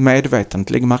vet, medvetandet,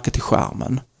 lägg märke till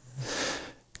skärmen.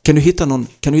 Kan du hitta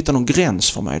någon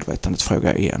gräns för medvetandet, frågar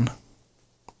jag igen.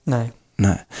 Nej.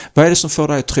 Vad är det som får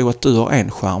dig att tro att du har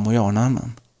en skärm och jag en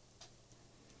annan?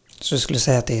 Så du skulle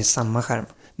säga att det är samma skärm?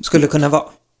 Skulle det kunna vara?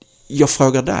 Jag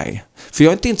frågar dig. För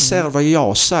jag är inte intresserad av vad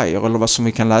jag säger eller vad som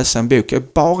vi kan läsa i en bok. Jag är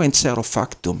bara intresserad av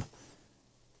faktum.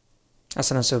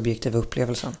 Alltså den subjektiva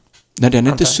upplevelsen? Nej, den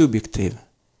är inte subjektiv.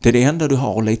 Det är det enda du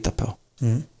har att lita på.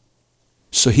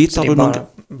 Så hittar så du någon...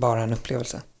 bara en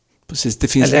upplevelse? Precis, det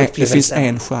finns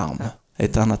en skärm. Ja.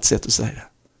 Ett annat sätt att säga det.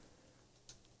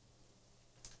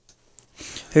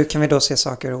 Hur kan vi då se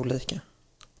saker olika?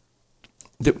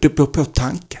 Det beror på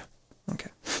tanke.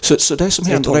 Okay. Så det som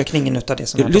händer... tolkningen utav det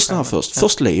som lyssna här först. Ja.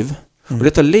 Först liv. Och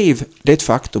detta liv, det är ett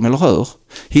faktum, eller hur?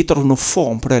 Hittar du någon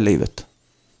form på det livet?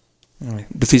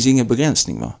 Det finns ingen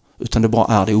begränsning, va? Utan det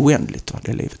bara är det oändligt, va?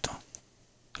 Det livet, va?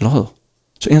 Eller hur?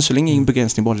 Så än så länge ingen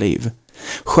begränsning, bara liv.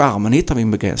 Skärmen hittar vi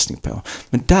en begränsning på.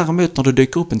 Men däremot när det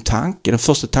dyker upp en tanke, den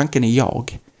första tanken är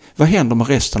jag. Vad händer med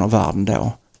resten av världen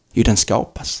då? Jo, den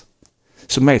skapas.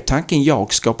 Så med tanken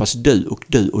jag skapas du och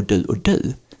du och du och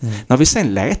du. När vi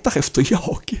sen letar efter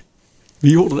jag,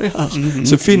 vi gjorde det här,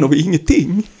 så finner vi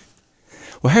ingenting.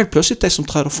 Och helt plötsligt det som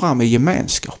träder fram är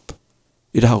gemenskap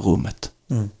i det här rummet.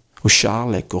 Och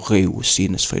kärlek och ro och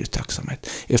sinnesfrid och tacksamhet.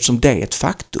 Eftersom det är ett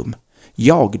faktum.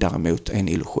 Jag däremot är en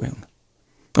illusion.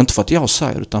 Inte för att jag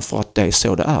säger det, utan för att det är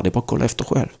så det är. Det är bara att kolla efter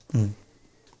själv.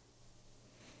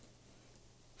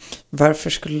 Varför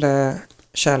skulle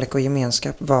kärlek och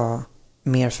gemenskap vara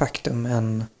mer faktum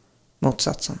än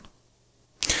motsatsen?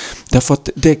 Därför att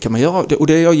det kan man göra, och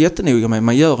det är jag jättenoga med,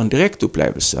 man gör en direkt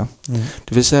upplevelse.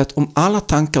 Det vill säga att om alla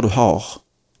tankar du har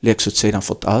läggs åt sidan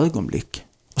för ett ögonblick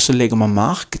och så lägger man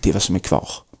märke till vad som är kvar.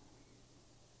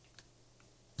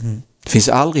 Det finns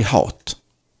aldrig hat.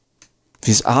 Det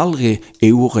finns aldrig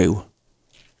oro,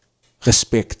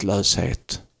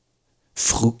 respektlöshet,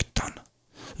 fruktan.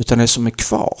 Utan det som är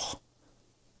kvar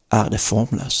är det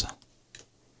formlösa.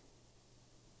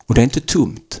 Och det är inte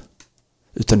tomt,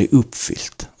 utan det är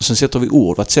uppfyllt. Och sen sätter vi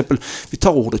ord. Till exempel, vi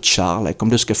tar ordet kärlek. Om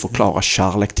du ska förklara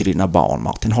kärlek till dina barn,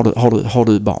 Martin. Har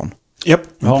du barn? Japp,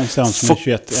 jag har en son som är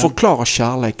 21. Ja. Förklara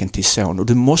kärleken till son och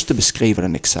du måste beskriva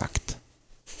den exakt.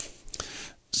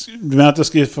 Du menar att jag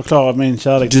ska förklara min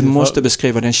kärlek? Du måste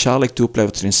beskriva den kärlek du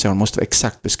upplever till din son. Måste vara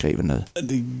exakt beskriven nu.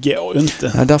 Det går ju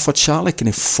inte. Ja, därför att kärleken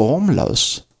är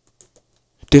formlös.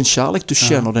 Den kärlek du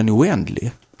känner, den är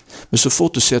oändlig. Men så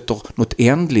fort du sätter något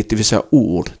ändligt, det vill säga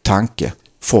ord, tanke,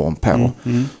 form på,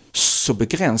 så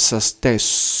begränsas det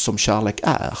som kärlek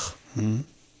är.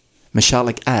 Men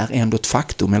kärlek är ändå ett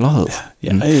faktum, eller hur?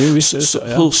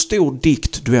 Hur stor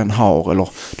dikt du än har, eller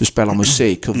du spelar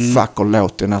musik, hur vacker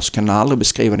låt den är, så kan du aldrig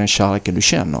beskriva den kärleken du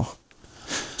känner.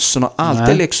 Så när allt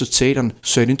det läggs åt sidan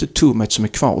så är det inte tomhet som är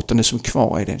kvar, utan det som är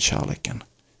kvar är den kärleken.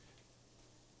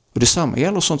 Och detsamma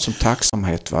gäller sånt som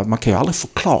tacksamhet. Va? Man kan ju aldrig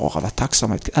förklara vad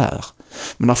tacksamhet är.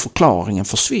 Men när förklaringen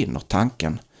försvinner,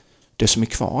 tanken, det som är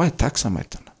kvar är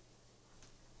tacksamheten.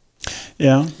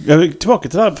 Ja, jag vill tillbaka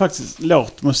till det här faktiskt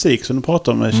låt musik som du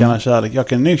pratar om, känna kärlek. Jag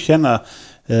kan nu känna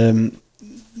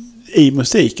i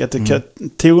musik att det kan,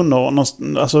 toner,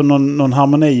 alltså någon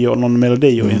harmoni och någon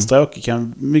melodi och en stråke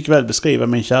kan mycket väl beskriva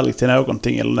min kärlek till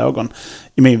någonting eller någon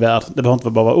i min värld. Det behöver inte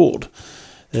bara vara ord.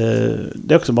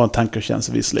 Det är också bara en tanke och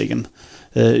känsla visserligen.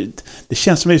 Det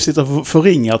känns som att vi sitter och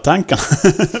förringar tankarna.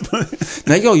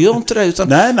 Nej, jag gör inte det. Utan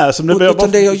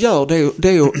det jag gör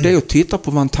det är att titta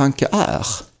på vad en tanke är.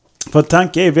 För en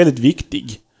tanke är väldigt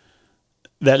viktig.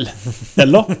 Väl?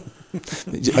 Eller?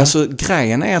 Alltså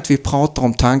grejen är att vi pratar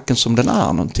om tanken som den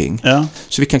är någonting. Ja.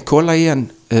 Så vi kan kolla igen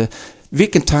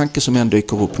vilken tanke som än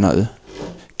dyker upp nu.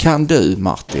 Kan du,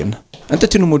 Martin, inte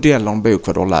till någon modell eller en bok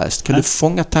vad du har läst, kan du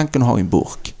fånga tanken och ha i en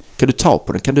burk? Kan du ta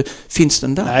på den? Finns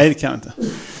den där? Nej, det kan jag inte.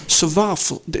 Så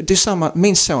varför? Det är samma,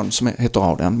 min son som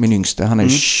heter Adrian, min yngste, han är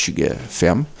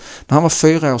 25. När han var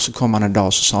 4 år så kom han en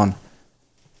dag så sa han,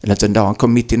 eller inte en dag, han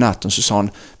kom mitt i natten så sa han,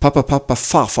 pappa,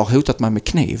 farfar har hotat mig med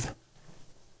kniv.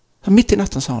 Så mitt i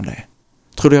natten sa han det.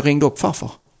 Tror du jag ringde upp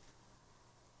farfar?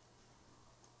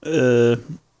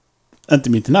 Inte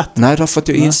mitt i natten. Nej, därför att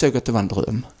jag insåg att det var en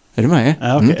dröm. Är du med?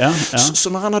 Ja, okay, ja. Så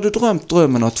när han hade drömt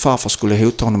drömmen att farfar skulle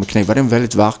hota honom med kniv, var den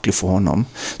väldigt verklig för honom.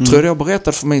 Tror jag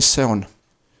berättade för min son,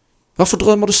 varför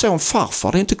drömmer du så om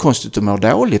farfar? Det är inte konstigt att må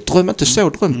dåligt. Dröm inte så,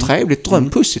 dröm trevligt, dröm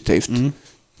positivt.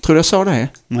 Tror du jag sa det?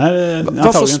 Nej,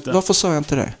 varför sa jag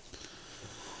inte det?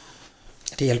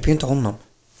 Det hjälper ju inte honom.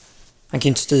 Han kan ju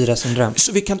inte styra sin dröm.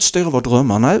 Så vi kan inte styra våra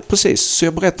drömmar. Nej, precis. Så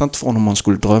jag berättade inte för honom om han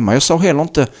skulle drömma. Jag sa heller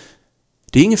inte,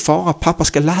 det är ingen fara, pappa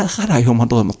ska lära dig om man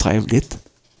drömmer trevligt.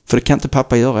 För det kan inte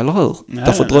pappa göra, eller hur?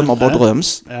 Därför drömmar bara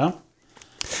dröms. Ja.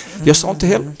 Jag sa inte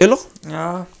heller, eller?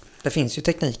 Ja, det finns ju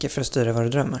tekniker för att styra vad du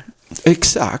drömmer.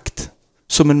 Exakt.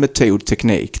 Som en metod,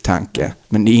 teknik, tanke.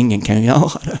 Men ingen kan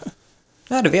göra det.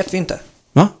 Nej, det vet vi inte.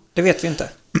 Va? Det vet vi inte.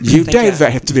 Jo, det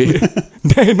vet vi.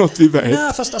 Det är något vi vet.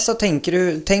 Ja, fast alltså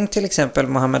tänk till exempel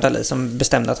Muhammad Ali som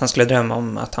bestämde att han skulle drömma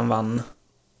om att han vann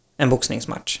en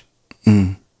boxningsmatch.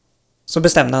 Så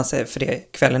bestämde han sig för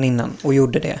det kvällen innan och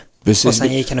gjorde det. Precis. Och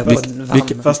sen gick han upp och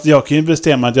vann. Fast jag kan ju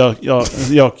bestämma att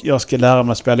jag ska lära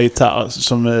mig att spela gitarr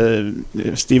som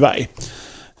Steve Vai.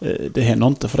 Det händer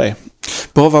inte för det.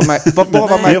 Bara vara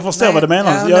med. Jag förstår vad du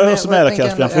menar. Jag är också med där,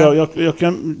 Kasper. För jag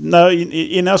kan,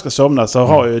 innan jag ska somna så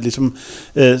har jag liksom,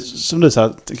 som du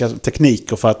sa,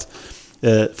 tekniker för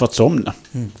att somna.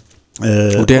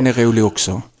 Och den är rolig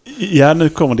också. Ja, nu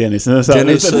kommer Dennis. Den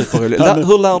är superrolig.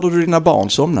 Hur lärde du dina barn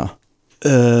somna?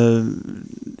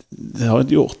 Det har jag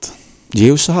inte gjort.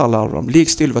 Jo, så här lär de. Ligg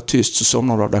still, var tyst så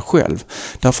somnar du av dig själv.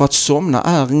 Därför att somna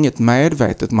är inget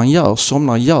medvetet man gör.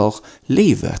 Somna gör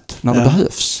livet när det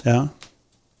behövs. Ja.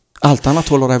 Allt annat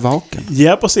håller dig vaken.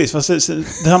 Ja, precis. Fast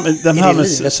det här med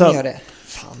livet som gör det?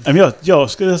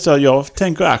 Jag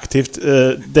tänker aktivt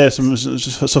det som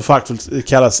så faktfullt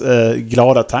kallas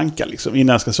glada tankar liksom,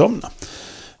 innan jag ska somna.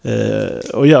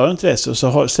 Och gör jag inte det så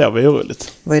sover jag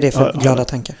oroligt. Vad är det för glada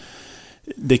tankar?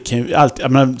 Det kan ju alltid,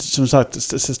 som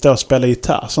sagt, stå och spela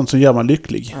gitarr, sånt som gör man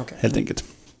lycklig, helt enkelt.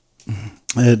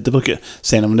 Det brukar,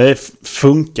 sen om det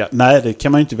funkar, nej, det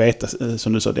kan man ju inte veta,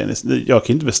 som du sa Dennis. Jag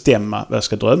kan inte bestämma vad jag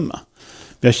ska drömma.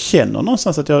 Men jag känner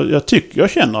någonstans att jag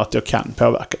känner att jag kan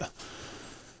påverka det.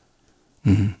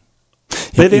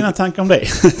 Vad är dina tankar om det?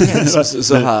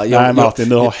 Så här, nej, Martin,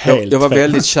 du har helt jag var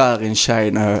väldigt kär i en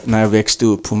tjej när jag växte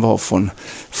upp. Hon var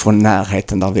från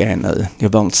närheten där vi är nu.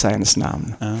 Jag behöver inte säga hennes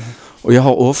namn. Och jag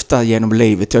har ofta genom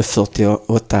livet, jag är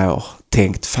 48 år,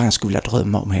 tänkt, fan jag skulle vilja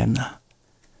drömma om henne.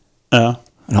 Ja.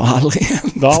 Det har aldrig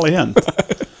hänt. Det har aldrig hänt.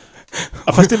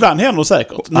 Ja, fast ibland händer det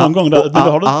säkert. Någon gång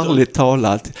ärligt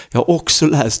talat, jag har också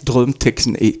läst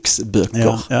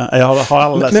drömtekniksböcker. Ja, jag har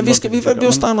aldrig läst. Men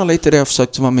vi stannar lite där jag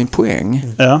försökte vara min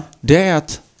poäng. Ja. Det är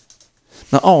att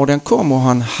när Adrian kom och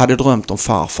han hade drömt om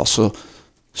farfar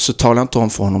så talar jag inte om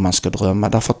för honom om man ska drömma.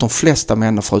 Därför att de flesta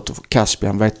människor utom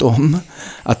Caspian vet om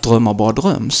att drömmar bara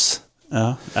dröms.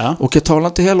 Ja. Och jag talar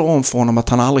inte heller om för honom att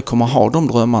han aldrig kommer ha de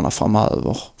drömmarna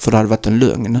framöver. För det hade varit en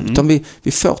lögn. Utan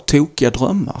vi får tokiga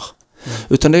drömmar.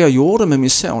 Utan det jag gjorde med min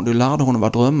son, du lärde honom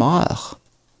vad drömmar är.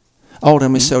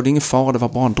 Adrian, min son, det är ingen fara, det var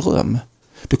bara en dröm.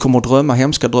 Du kommer att drömma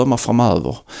hemska drömmar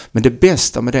framöver. Men det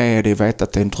bästa med det är att veta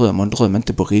att det är en dröm och en dröm är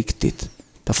inte på riktigt.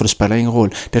 Därför det spelar ingen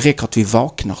roll. Det räcker att vi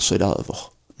vaknar så är det över.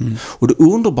 Och det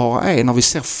underbara är när vi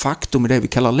ser faktum i det vi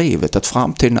kallar livet, att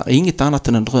framtiden är inget annat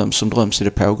än en dröm som dröms i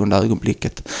det pågående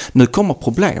ögonblicket. Nu kommer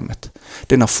problemet.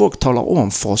 Det är när folk talar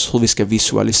om för oss hur vi ska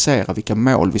visualisera, vilka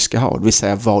mål vi ska ha, det vill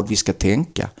säga vad vi ska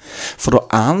tänka. För då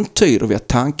antyder vi att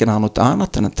tanken är något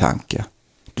annat än en tanke.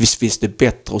 Visst finns det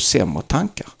bättre och sämre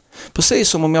tankar. Precis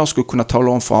som om jag skulle kunna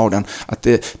tala om för Adrian att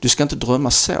du ska inte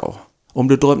drömma så. Om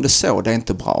du drömde så, det är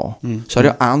inte bra. Så hade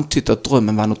jag antytt att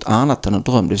drömmen var något annat än en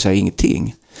dröm, det vill säga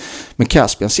ingenting. Men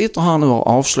Caspian sitter här nu och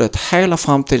har avslöjat hela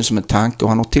framtiden som en tanke, och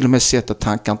han har till och med sett att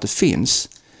tankar inte finns.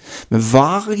 Men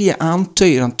varje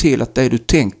antydan till att det du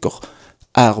tänker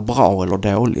är bra eller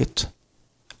dåligt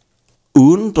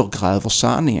undergräver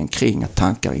sanningen kring att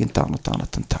tankar inte är något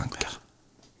annat än tankar.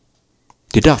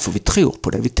 Det är därför vi tror på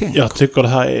det vi tänker. Jag tycker det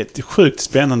här är ett sjukt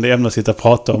spännande ämne att sitta och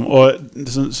prata om. Och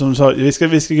som sa, vi ska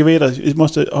gå vidare. Vi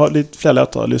måste ha lite fler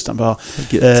låtar att lyssna på här.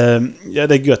 Ja,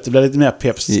 det är gött. Det blir lite mer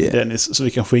peps, Dennis, så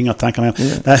vi kan skingra tankarna.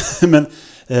 Men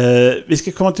vi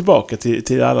ska komma tillbaka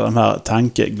till alla de här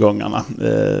tankegångarna.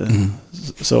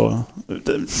 Så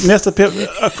nästa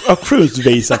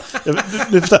auktionsvisa.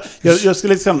 Jag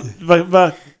skulle liksom...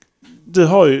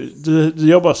 Du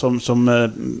jobbar som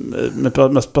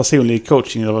med personlig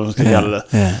coaching, eller vad man ska kalla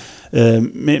det.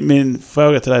 Min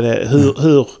fråga till dig är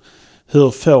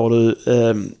hur får du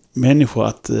människor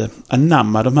att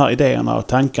anamma de här idéerna och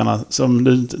tankarna som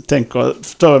du tänker,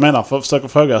 förstår vad jag menar, försöker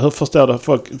fråga, hur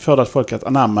får du folk att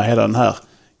anamma hela den här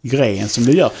grejen som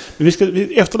du gör? Men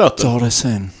efter låten. Ta det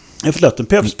sen. Efter låten.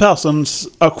 Peps Perssons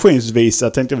auktionsvisa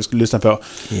tänkte jag vi skulle lyssna på,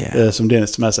 som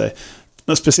Dennis med sig.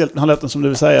 Något speciellt med den här låten som du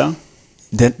vill säga?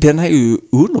 Den är ju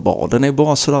underbar. Den är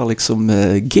bara sådär liksom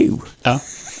god. Ja,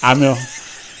 men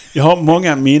jag har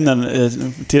många minnen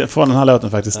från den här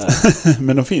låten faktiskt.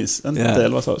 Men de finns inte, eller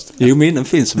vad sa du? Jo, minnen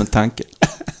finns som en tanke.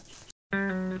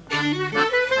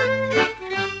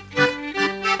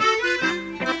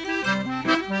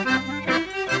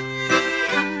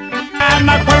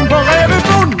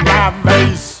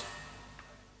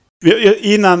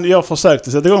 Innan jag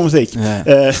försökte sätta igång musik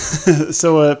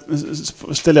så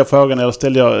ställde jag frågan, eller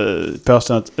ställde jag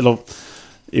påståendet, eller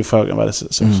i frågan var det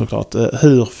såklart,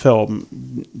 hur får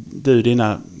du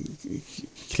dina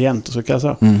klienter, så kan jag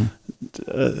säga,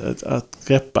 att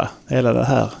greppa hela det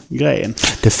här grejen?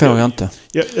 Det får jag inte.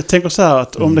 Jag tänker så här,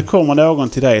 att om det kommer någon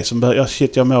till dig som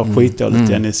jag mår skitdåligt,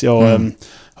 Dennis, jag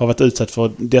har varit utsatt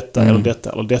för detta eller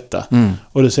detta eller detta,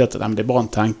 och du säger att det är bara en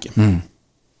tanke.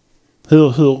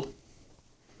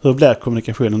 Hur blir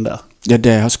kommunikationen där? Ja,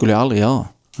 det skulle jag aldrig göra.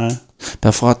 Nej.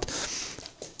 Därför att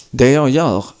det jag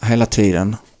gör hela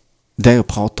tiden, det är att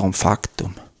prata om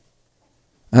faktum.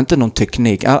 Inte någon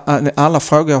teknik. Alla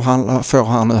frågor jag får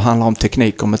här nu handlar om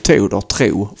teknik och metoder,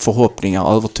 tro,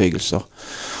 förhoppningar, övertygelser.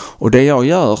 Och det jag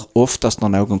gör oftast när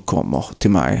någon kommer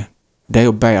till mig, det är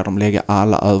att be dem lägga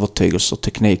alla övertygelser,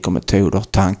 teknik och metoder,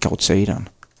 tankar åt sidan.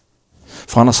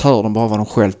 För annars hör de bara vad de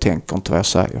själv tänker, inte vad jag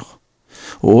säger.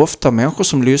 Och ofta människor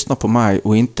som lyssnar på mig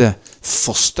och inte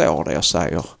förstår det jag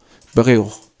säger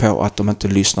beror på att de inte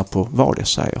lyssnar på vad jag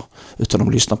säger, utan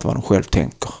de lyssnar på vad de själv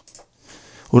tänker.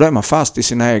 Och då är man fast i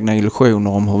sina egna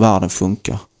illusioner om hur världen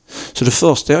funkar. Så det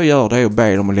första jag gör, det är att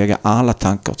be dem att lägga alla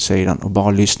tankar åt sidan och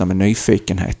bara lyssna med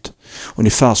nyfikenhet.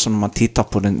 Ungefär som när man tittar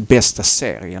på den bästa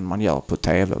serien man gör på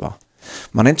tv, va?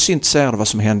 Man är inte så intresserad av vad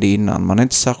som hände innan, man är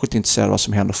inte särskilt intresserad av vad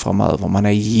som händer framöver, man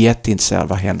är jätteintresserad av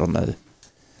vad händer nu.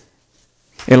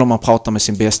 Eller om man pratar med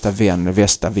sin bästa vän,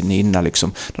 bästa väninna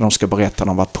liksom, när de ska berätta när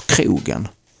de varit på krogen.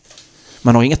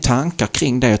 Man har inga tankar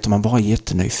kring det, utan man bara är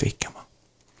jättenyfiken.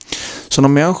 Så när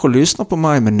människor lyssnar på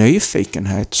mig med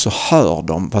nyfikenhet så hör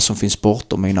de vad som finns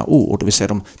bortom mina ord, det vill säga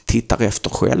de tittar efter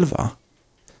själva.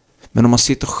 Men om man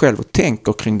sitter själv och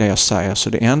tänker kring det jag säger, så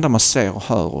det enda man ser och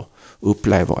hör och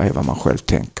upplever är vad man själv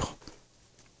tänker.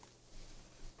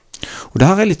 Och det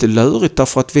här är lite lurigt,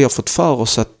 därför att vi har fått för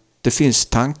oss att det finns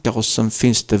tankar och sen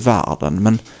finns det världen.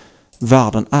 Men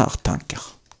världen är tankar.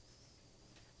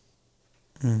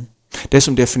 Det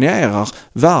som definierar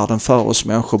världen för oss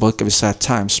människor brukar vi säga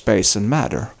time, space and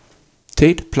matter.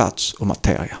 Tid, plats och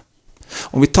materia.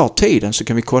 Om vi tar tiden så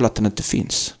kan vi kolla att den inte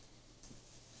finns.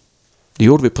 Det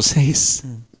gjorde vi precis.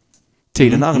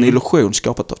 Tiden är en illusion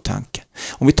skapat av tanke.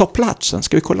 Om vi tar platsen,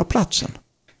 ska vi kolla platsen.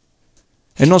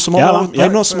 Är det någon som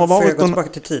har varit... Får jag gå tillbaka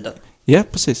till tiden? Ja,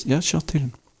 precis. Jag kör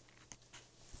tiden.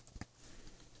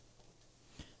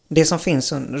 Det som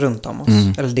finns runt om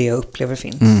oss, eller det jag upplever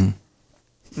finns,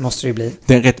 måste det ju bli.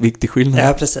 Det är en rätt viktig skillnad.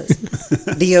 Ja, precis.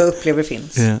 Det jag upplever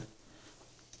finns.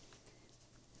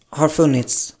 Har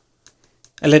funnits.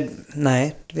 Eller,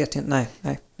 nej, det vet jag inte.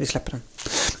 Nej, vi släpper den.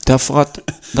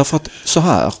 Därför att så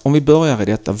här, om vi börjar i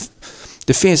detta.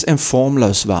 Det finns en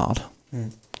formlös värld.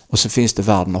 Och så finns det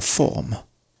världen av form.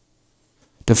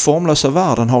 Den formlösa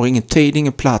världen har ingen tid,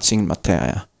 ingen plats, ingen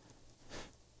materia.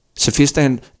 Så finns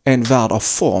det en värld av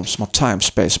form som har time,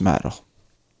 space, matter.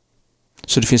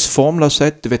 Så det finns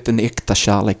formlöshet, du vet den äkta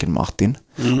kärleken, Martin.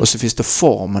 Och så finns det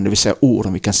formen, det vill säga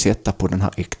orden vi kan sätta på den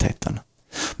här äktheten.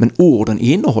 Men orden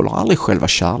innehåller aldrig själva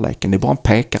kärleken, det är bara en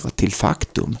pekare till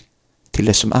faktum, till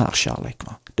det som är kärlek,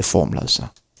 va? Det formlösa.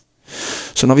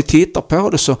 Så när vi tittar på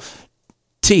det så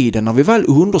tiden när vi väl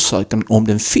undersöker om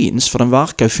den finns, för den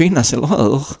verkar ju finnas, eller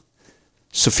hur?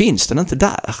 Så finns den inte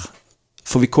där.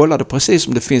 För vi kollade precis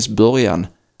om det finns början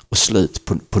och slut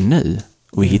på nu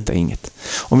och vi hittar inget.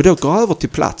 Om vi då går över till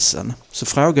platsen så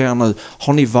frågar jag nu,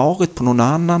 har ni varit på någon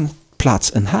annan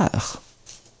plats än här?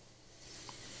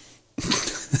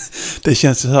 Det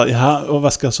känns så här, ja, och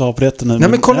vad ska jag svara på detta nu? Nej,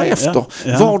 men kolla efter.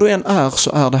 Ja. Var du än är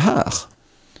så är det här.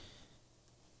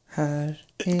 Här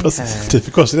är Precis,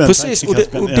 här. Precis,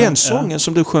 och den sången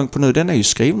som du sjöng på nu, den är ju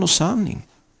skriven ur sanning.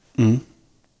 Mm.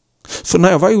 För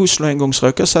när jag var i Oslo en gång så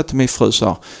råkade jag säga till min fru så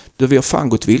här, du, vi har fan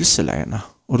gått vilse, Lena.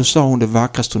 Och då sa hon det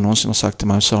vackraste hon någonsin har sagt till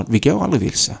mig och sa, vi går aldrig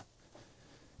vilse.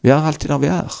 Vi är alltid där vi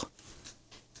är.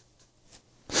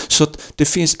 Så att det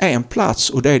finns en plats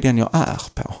och det är den jag är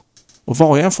på. Och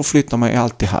var jag än förflyttar mig är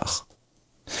alltid här.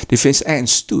 Det finns en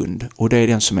stund och det är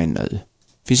den som är nu.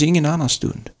 Det finns ingen annan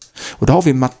stund. Och då har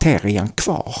vi materian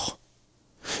kvar.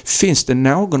 Finns det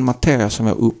någon materia som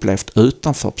jag upplevt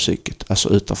utanför psyket, alltså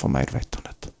utanför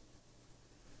medvetandet?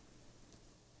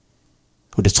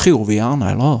 Och det tror vi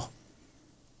gärna, eller hur?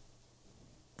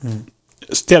 Mm.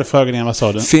 Ställ frågan igen, vad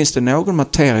sa du? Finns det någon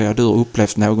materia du har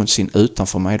upplevt någonsin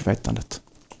utanför medvetandet?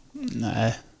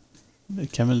 Nej,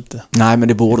 det kan väl inte. Nej, men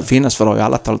det borde finnas, för det har ju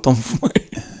alla talat om för mig.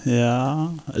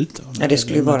 Ja, utanför. Ja, det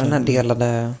skulle ju vara den här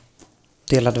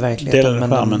delade verkligheten.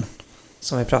 Delade skärmen.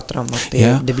 Som vi pratade om, att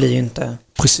det blir ju inte...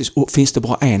 Precis, och finns det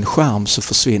bara en skärm så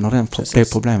försvinner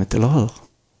det problemet, eller hur?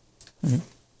 Mm.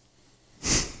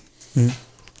 Mm.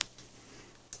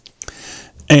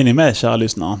 Är ni med, kära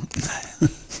lyssnare?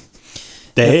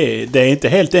 Det är inte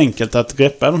helt enkelt att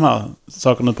greppa de här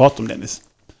sakerna du pratar om, Dennis.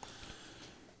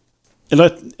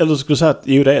 Eller skulle du säga att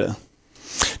jo, det är det?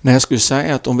 Nej, jag skulle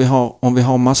säga att om vi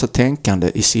har massa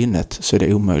tänkande i sinnet så är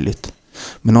det omöjligt.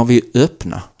 Men om vi är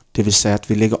öppna, det vill säga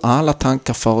att vi lägger alla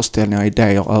tankar, föreställningar,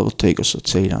 idéer och övertygelser åt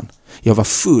sidan. Jag var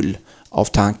full av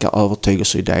tankar,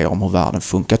 övertygelser och idéer om hur världen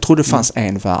funkar. Jag trodde det fanns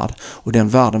en värld och den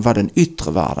världen var den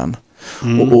yttre världen.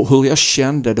 Och hur jag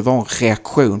kände, det var en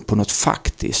reaktion på något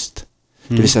faktiskt.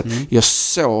 Det vill säga att jag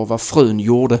såg vad frun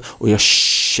gjorde och jag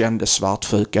kände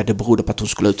svartsjuka. Det berodde på att hon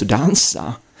skulle ut och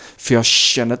dansa. För jag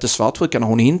kände inte svartsjuka när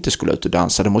hon inte skulle ut och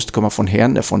dansa. Det måste komma från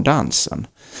henne, från dansen.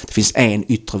 Det finns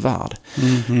en yttre värld.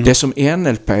 Det som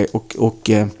NLP och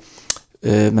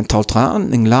mental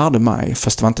träning lärde mig,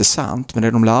 fast det var inte sant, men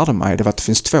det de lärde mig, det var att det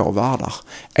finns två världar.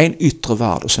 En yttre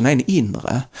värld och sen en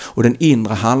inre. Och den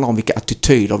inre handlar om vilka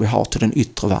attityder vi har till den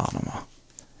yttre världen.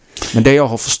 Men det jag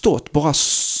har förstått,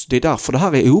 det är därför det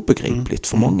här är obegripligt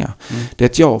för många. Det är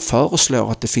att jag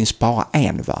föreslår att det finns bara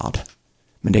en värld.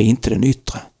 Men det är inte den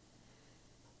yttre.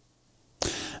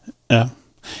 Ja.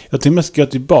 Jag tänkte ska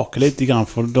gå tillbaka lite grann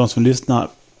för de som lyssnar.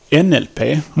 NLP,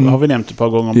 har vi nämnt ett par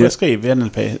gånger. Beskriv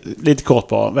NLP lite kort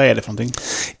bara. Vad är det för någonting?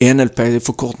 NLP är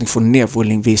förkortning för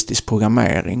neurolingvistisk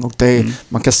programmering. Och det är,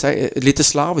 man kan säga, lite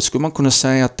slarvigt skulle man kunna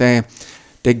säga att det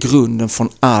är grunden från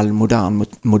all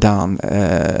modern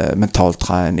mental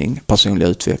träning, personlig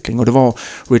utveckling. Och det var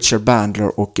Richard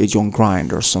Bandler och John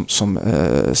Grinder som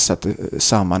satte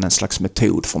samman en slags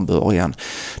metod från början.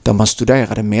 Där man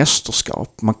studerade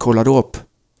mästerskap. Man kollade upp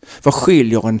vad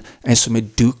skiljer en som är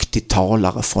duktig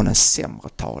talare från en sämre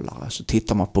talare. Så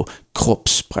tittar man på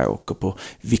kroppsspråk och på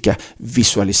vilka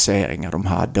visualiseringar de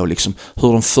hade och liksom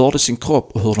hur de förde sin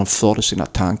kropp och hur de förde sina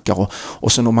tankar.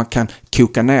 Och sen om man kan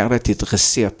koka ner det till ett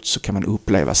recept så kan man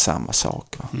uppleva samma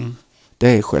sak. Det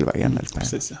är själva NLP.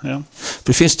 Precis, ja. För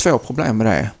det finns två problem med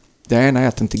det. Det ena är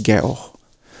att det inte går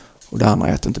och det andra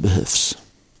är att det inte behövs.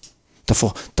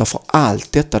 Därför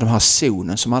allt detta, den här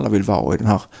zonen som alla vill vara i,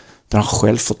 den här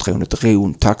självförtroendet,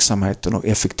 ron, tacksamheten och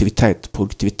effektivitet,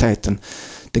 produktiviteten,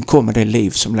 den kommer det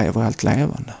liv som lever allt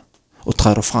levande och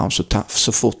träder fram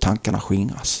så fort tankarna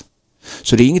skingras.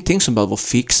 Så det är ingenting som behöver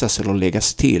fixas eller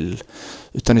läggas till,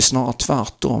 utan det är snarare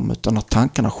tvärtom, utan när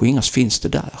tankarna skingras finns det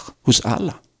där, hos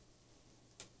alla.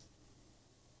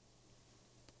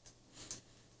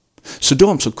 Så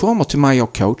de som kommer till mig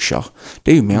och coachar,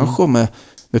 det är ju människor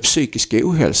med psykisk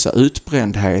ohälsa,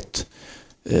 utbrändhet.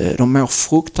 De mår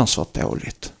fruktansvärt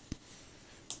dåligt.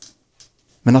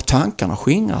 Men när tankarna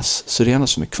skingras så är det enda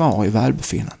som är kvar i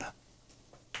välbefinnande.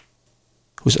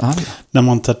 Hos alla. När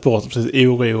man tagit bort precis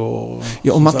oro och...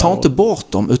 Ja, och man tar inte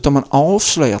bort dem utan man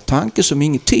avslöjar tanken som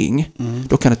ingenting.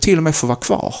 Då kan det till och med få vara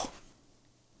kvar.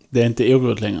 Det är inte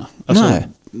oroligt längre. Alltså, nej.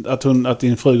 Att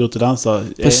din fru går ut och dansar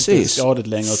är inte skadigt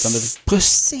längre. Utan det...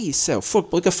 Precis så.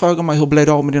 Folk brukar fråga mig hur blev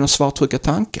det av med dina svartsjuka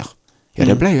tankar? Ja,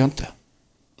 det blev jag inte.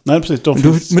 Nej,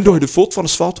 precis. Men då är det fortfarande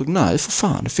svartsjuk. Nej, för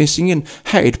fan. Det finns ingen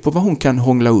hejd på vad hon kan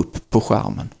hångla upp på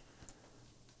skärmen.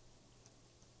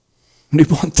 Men det är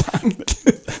bara en tanke.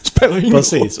 Spelar ingen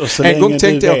Precis, och så länge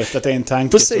du vet att det är en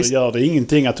tanke så gör det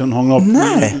ingenting att hon hånger upp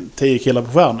 10 killar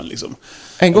på skärmen liksom.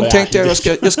 En gång tänkte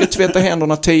jag ska tvätta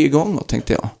händerna 10 gånger,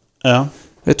 tänkte jag. Ja.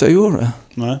 Vet du vad jag gjorde?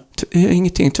 Nej.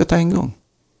 Ingenting, tvätta en gång.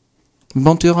 Man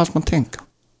bara inte göra allt man tänker.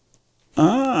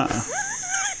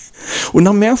 Och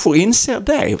när människor inser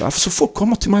det, för så folk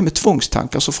kommer till mig med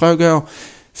tvångstankar, så frågar jag,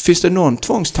 finns det någon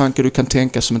tvångstanke du kan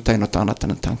tänka som inte är något annat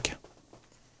än en tanke?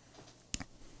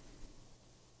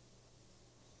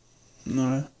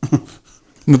 Nej.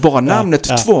 Men bara namnet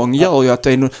tvång gör ju att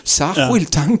det är någon särskild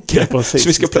tanke som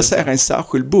vi ska placera i en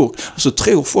särskild burk. Och så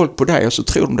tror folk på det och så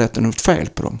tror de att det är något fel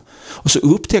på dem. Och så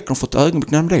upptäcker de för ett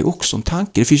ögonblick, nej, men det är också en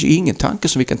tanke. Det finns ju ingen tanke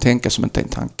som vi kan tänka som inte är en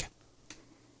tanke.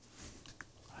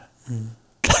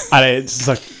 Ja, det är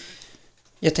sagt.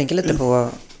 Jag tänker lite på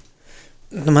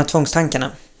de här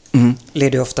tvångstankarna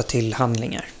leder ju ofta till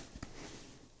handlingar.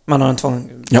 Man har en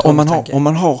om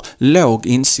man har låg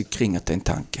insikt kring att det är en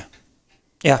tanke.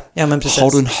 Ja, men precis.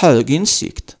 Har du en hög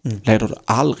insikt leder det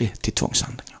aldrig till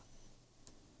tvångshandlingar.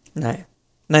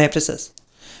 Nej, precis.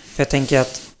 För jag tänker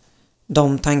att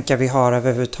de tankar vi har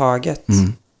överhuvudtaget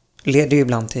leder ju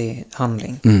ibland till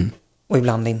handling och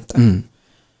ibland inte.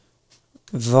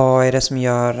 Vad är det som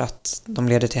gör att de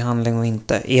leder till handling och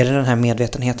inte? Är det den här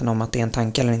medvetenheten om att det är en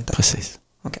tanke eller inte? Precis.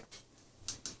 Okej.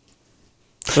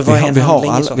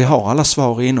 Vi har alla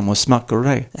svar inom oss, märker du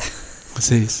det?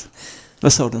 Precis.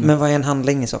 Vad sa du nu? Men vad är en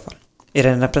handling i så fall? Är det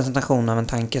en representation av en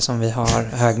tanke som vi har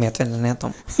hög medvetenhet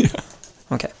om? Ja.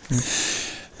 Okej.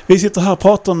 Vi sitter här och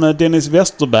pratar med Dennis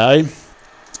Westerberg,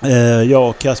 jag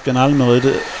och Caspian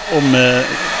Almerud, om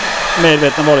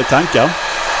medvetna val i tankar.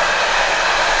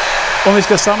 Om vi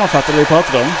ska sammanfatta det vi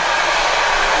pratade om.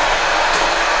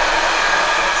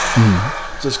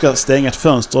 Så ska jag stänga ett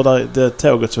fönster där det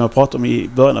tåget som jag pratade om i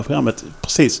början av programmet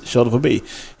precis körde förbi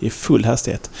i full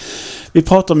hastighet. Vi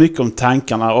pratar mycket om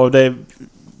tankarna och det,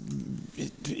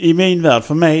 i min värld,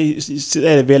 för mig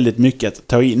är det väldigt mycket att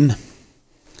ta in.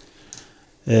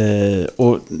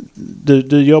 Och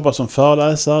du jobbar som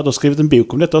föreläsare, du har skrivit en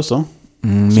bok om detta också.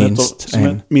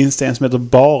 Minst en som heter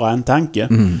Bara en tanke.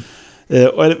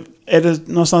 Och är det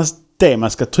någonstans det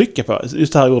man ska trycka på?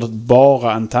 Just det här ordet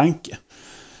bara en tanke.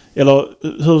 Eller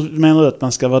hur menar du att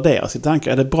man ska värdera sina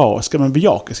tankar? Är det bra? Ska man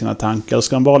bejaka sina tankar? Eller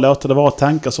ska man bara låta det vara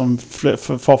tankar som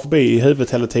far förbi i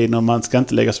huvudet hela tiden och man ska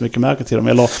inte lägga så mycket märke till dem?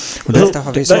 Eller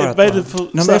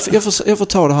jag får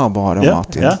ta det här bara då,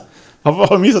 Martin. Ja.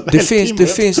 Har missat det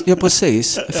finns ja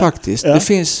precis, faktiskt. Det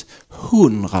finns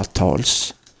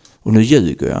hundratals, och nu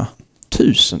ljuger jag,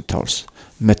 tusentals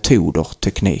metoder,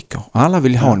 tekniker. Alla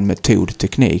vill ha en metod,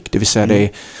 teknik. Det vill säga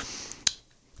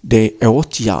det är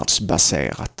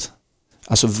åtgärdsbaserat.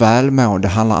 Alltså välmående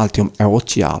handlar alltid om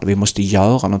åtgärder. Vi måste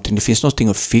göra någonting. Det finns någonting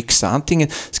att fixa. Antingen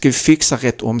ska vi fixa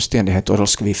rätt omständigheter eller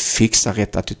ska vi fixa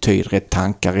rätt attityd, rätt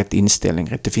tankar, rätt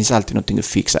inställning. Det finns alltid någonting att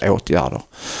fixa, åtgärder.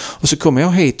 Och så kommer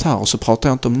jag hit här och så pratar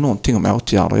jag inte om någonting om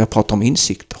åtgärder. Jag pratar om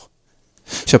insikter.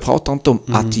 Så jag pratar inte om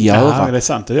att göra. Ja, det är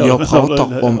sant, jag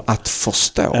pratar om att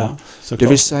förstå. Ja, det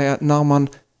vill säga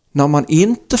när man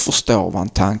inte förstår vad en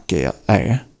tanke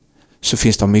är, så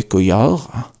finns det mycket att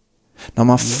göra. När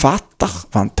man fattar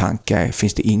vad en tanke är,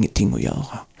 finns det ingenting att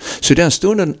göra. Så i den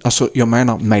stunden, alltså jag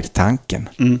menar med tanken.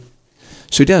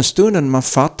 Så i den stunden man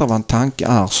fattar vad en tanke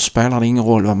är, så spelar det ingen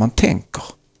roll vad man tänker.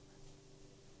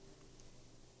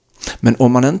 Men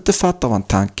om man inte fattar vad en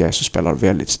tanke är, så spelar det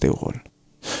väldigt stor roll.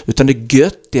 Utan det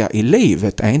göttiga i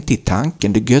livet är inte i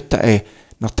tanken. Det göttiga är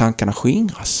när tankarna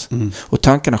skingras. Och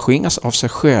tankarna skingras av sig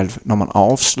själv när man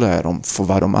avslöjar dem för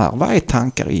vad de är. Vad är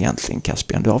tankar egentligen,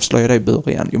 Caspian? Du avslöjar det i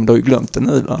början. Jo, men du har ju glömt det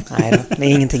nu då. Nej, det är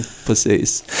ingenting.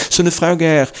 Precis. Så nu frågar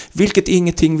jag er, vilket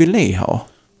ingenting vill ni ha?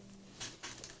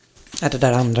 Är det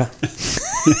där andra?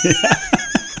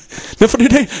 Men för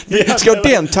det ska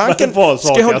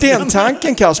jag ha den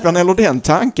tanken, Caspian, eller den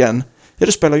tanken? Ja,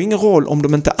 det spelar ju ingen roll om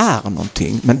de inte är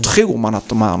någonting. Men tror man att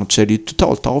de är något, så är det ju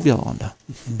totalt avgörande.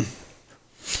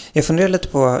 Jag funderar lite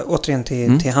på, återigen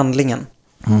till handlingen.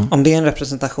 Om det är en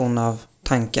representation av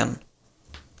tanken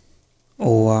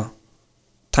och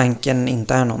tanken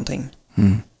inte är någonting,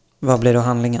 vad blir då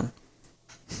handlingen?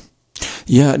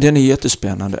 Ja, den är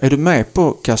jättespännande. Är du med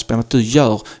på, Caspian, att du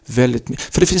gör väldigt mycket?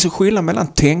 För det finns en skillnad mellan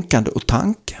tänkande och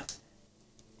tanke.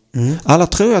 Alla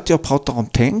tror att jag pratar om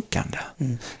tänkande.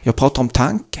 Jag pratar om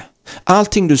tanke.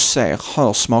 Allting du ser,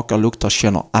 hör, smakar, luktar,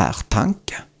 känner är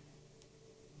tanke.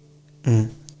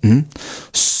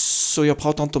 Så jag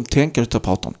pratar inte om tänkande, utan jag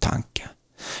pratar om tanke.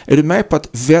 Är du med på att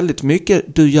väldigt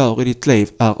mycket du gör i ditt liv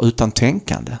är utan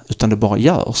tänkande, utan det bara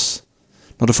görs?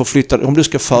 När du förflyttar, om du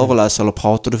ska föreläsa eller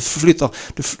prata,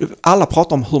 alla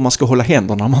pratar om hur man ska hålla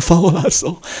händerna när man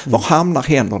föreläser. Var hamnar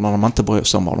händerna när man inte bryr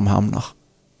sig om var de hamnar?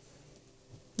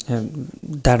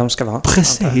 Där de ska vara.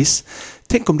 Precis.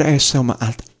 Tänk om det är så med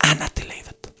allt annat i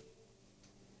livet.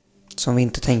 Som vi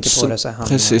inte tänker på det så hamnar.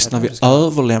 Precis, när vi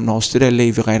överlämnar oss till det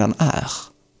liv vi redan är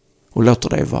och låter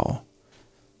det vara.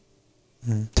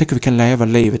 Tänk om vi kan leva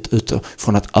livet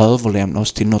utifrån att överlämna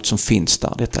oss till något som finns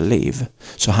där, detta liv.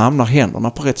 Så hamnar händerna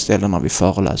på rätt ställe när vi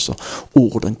föreläser.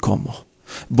 Orden kommer.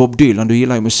 Bob Dylan, du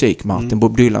gillar ju musik, Martin.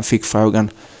 Bob Dylan fick frågan,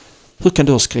 hur kan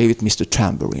du ha skrivit Mr.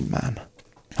 Tambourine Man?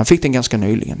 Han fick den ganska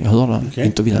nyligen, jag hörde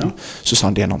intervjun. Ja. Så sa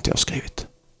han, det är något jag har skrivit.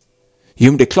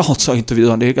 Jo, det är klart, sa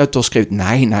intervjuaren, det är att du har skrivit.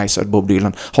 Nej, sa Bob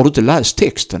Dylan. Har du inte läst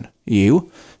texten? Jo,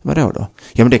 vadå då?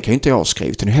 Ja, men det kan ju inte jag ha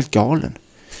skrivit, den är helt galen.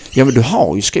 Ja, men du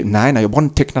har ju skrivit. Nej, jag har bara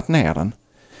tecknat ner den.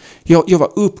 Jag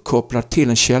var uppkopplad till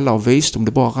en källa av visdom,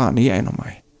 det bara rann igenom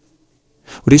mig.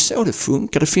 Och det är så det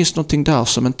funkar, det finns någonting där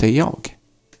som inte är jag.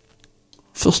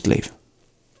 Först liv.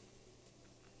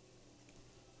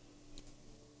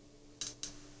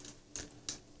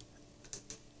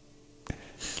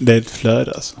 Det är ett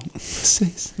flöde alltså.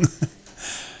 Precis.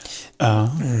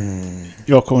 Ja.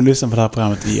 Jag kommer att lyssna på det här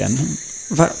programmet igen.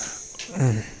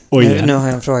 Nu har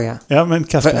jag en fråga. Ja, men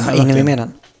Kasper. Hinner vi med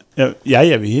den?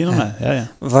 Ja, vi hinner med.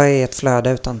 Ja. Vad är ett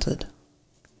flöde utan tid?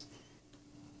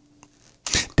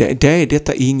 Det är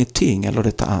detta ingenting eller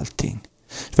detta allting.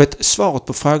 Du vet, svaret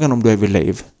på frågan om du är vid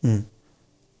liv.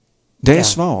 Det är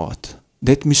svaret.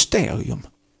 Det är ett mysterium.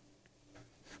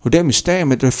 Och det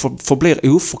mysteriet förblir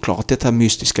oförklarat, detta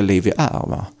mystiska liv vi är.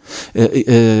 Va?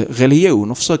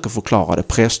 Religioner försöker förklara det,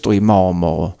 präster,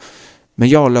 imamer. Men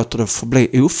jag låter det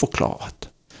förbli oförklarat.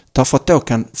 Därför att då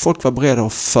kan folk vara beredda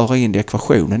att föra in i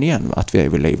ekvationen igen, va? Att vi är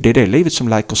vid liv. Det är det livet som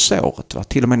läker såret, va?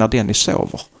 Till och med när Dennis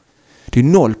sover. Det är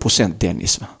 0%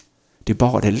 Dennis, va? Det är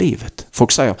bara det livet.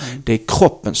 Folk säger det är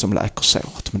kroppen som läker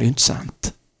såret, men det är inte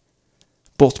sant.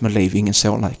 Bort med liv, ingen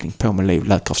sårläkning. På med liv,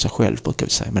 läker av sig själv, brukar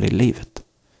vi säga. Men det är livet.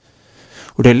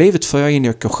 Och det livet för jag in i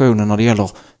ekvationen när det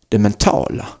gäller det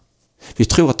mentala. Vi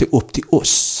tror att det är upp till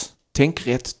oss. Tänk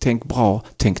rätt, tänk bra,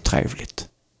 tänk trevligt.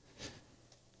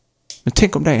 Men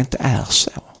tänk om det inte är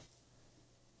så.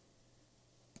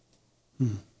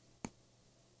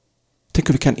 Tänk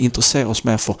om vi kan intressera oss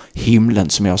mer för himlen,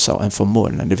 som jag sa, än för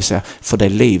molnen. Det vill säga för det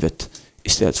livet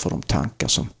istället för de tankar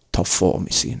som tar form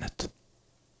i sinnet.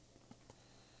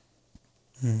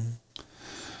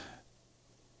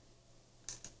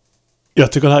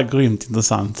 Jag tycker det här är grymt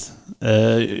intressant.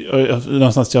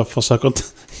 Någonstans jag försöker inte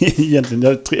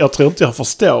egentligen, jag tror inte jag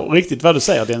förstår riktigt vad du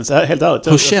säger, Dennis. Helt ärligt.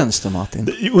 Hur känns det, Martin?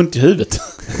 Det är ont i huvudet.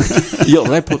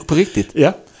 Gör det på riktigt?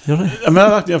 Ja. Gör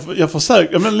det? Jag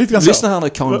försöker. Men lite grann lyssna här nu,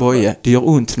 Karin Boye. Det gör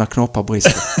ont när knoppar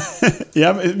brister.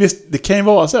 Ja, men visst, det kan ju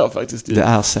vara så faktiskt. Det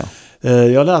är så.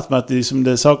 Jag har lärt mig att det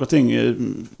är saker och ting,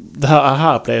 det här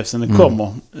aha-upplevelsen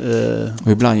kommer.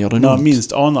 Och ibland gör det ont. När jag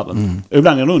minst anar den. Och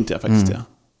ibland gör det ont, ja, faktiskt.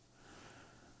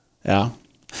 Ja.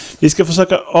 Vi ska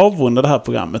försöka avrunda det här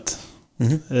programmet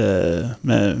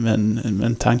med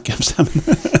en tanke.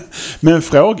 Med en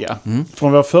fråga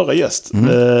från vår förra gäst.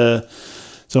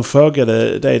 Som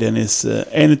frågade dig, Dennis,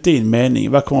 enligt din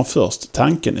mening, vad kommer först?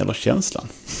 Tanken eller känslan?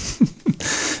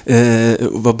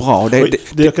 Vad bra.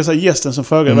 Jag kan säga gästen som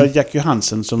frågade var Jack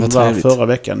Johansen som var förra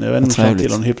veckan. Jag vet inte om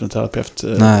till en hypnoterapeut.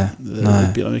 Nej.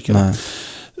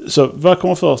 Så vad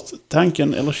kommer först?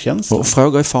 Tanken eller känslan? Och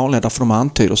frågor är farliga därför de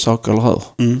antyder saker, eller hur?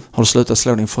 Har du slutat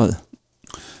slå din fru?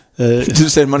 Du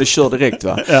säger man är kör direkt,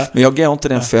 va? Ja. Men jag går inte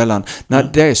den fällan. Nej,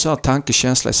 det är så att tanke,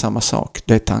 känsla är samma sak.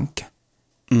 Det är tanke.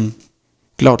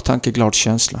 Glad tanke, glad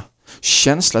känsla.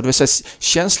 Känsla, det vill säga,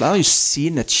 känsla är ju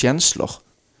sinnets känslor.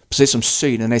 Precis som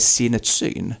synen är sinnets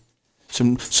syn.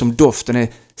 Som doften är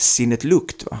sinnet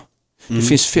lukt, va? Det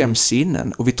finns 5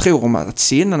 sinnen och vi tror om att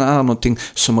sinnen är någonting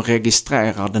som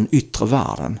registrerar den yttre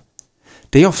världen.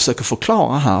 Det jag försöker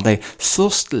förklara här, det är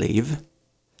först liv,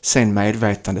 sen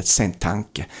medvetandet, sen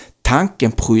tanke.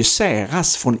 Tanken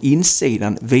projiceras från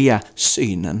insidan via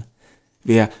synen,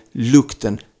 via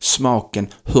lukten, smaken,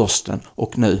 hörseln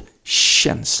och nu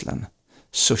känslan.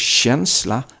 Så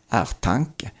känsla är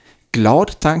tanke.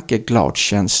 Glad tanke, glad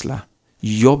känsla.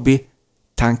 Jobbig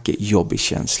tanke, jobbig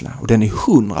känsla. Och den är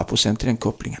 100% i den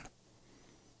kopplingen.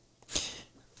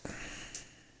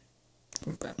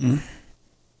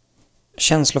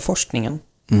 Känsloforskningen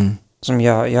som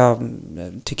jag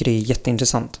tycker är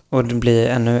jätteintressant. Och det blir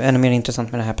ännu mer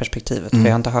intressant med det här perspektivet. För jag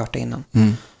har inte hört det innan.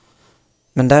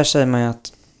 Men där säger man ju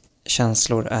att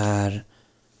känslor är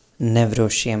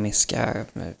neurokemiska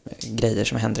grejer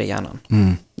som händer i hjärnan.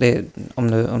 Det är,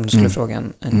 om du skulle fråga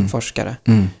en forskare.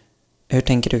 Hur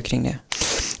tänker du kring det?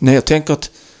 Nej, jag tänker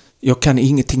att jag kan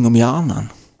ingenting om hjärnan.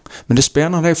 Men det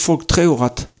spännande är att folk tror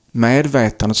att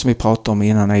medvetandet som vi pratade om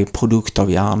innan är en produkt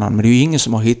av hjärnan. Men det är ju ingen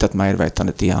som har hittat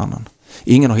medvetandet i hjärnan.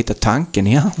 Ingen har hittat tanken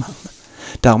i hjärnan.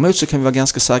 Däremot så kan vi vara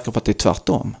ganska säkra på att det är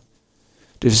tvärtom.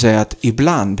 Det vill säga att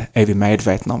ibland är vi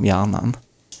medvetna om hjärnan.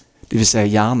 Det vill säga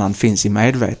hjärnan finns i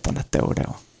medvetandet då och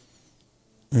då.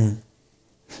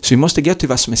 Så vi måste gå till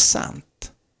vad som är sant.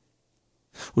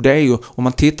 Och det är ju, om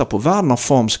man tittar på världen av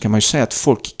form så kan man ju säga att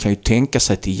folk kan ju tänka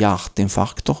sig till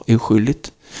hjärtinfarkter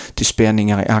oskyldigt. Till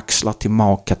spänningar i axlar, till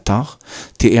magkatarr,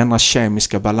 till ändra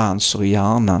kemiska balanser i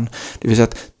hjärnan. Det vill säga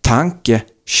att tanke,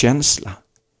 känsla,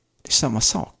 det är samma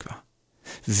sak va?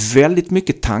 Väldigt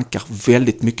mycket tankar,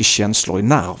 väldigt mycket känslor i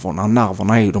nerverna.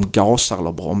 Nerverna är ju de gasar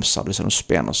eller bromsar, det vill säga de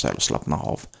spänner sig eller slappnar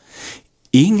av.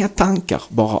 Inga tankar,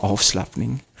 bara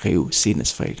avslappning, ro,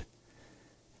 sinnesfrid.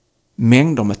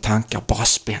 Mängder med tankar, bara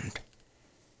spänd.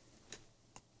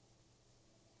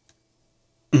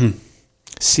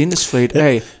 Sinnesfrid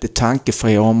är det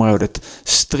tankefria området.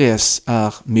 Stress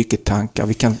är mycket tankar.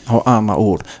 Vi kan ha andra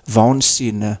ord.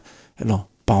 Vansinne eller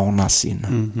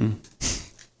barnasinne.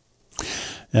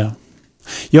 Ja.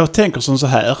 Jag tänker som så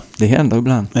här. Det händer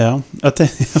ibland. Ja,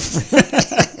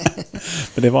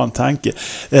 för det var en tanke.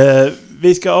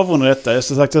 Vi ska avrunda detta. Jag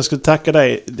skulle tacka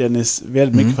dig Dennis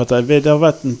väldigt mycket för att det har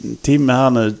varit en timme här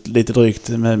nu lite drygt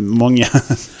med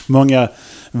många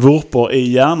vurpor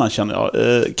i hjärnan känner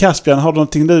jag. Caspian, har du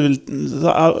någonting du vill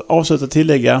avsluta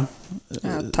tillägga? Ja,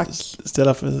 tack.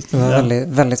 Ställa för, det var väldigt,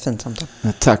 väldigt fint samtal.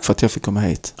 Tack för att jag fick komma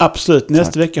hit. Absolut.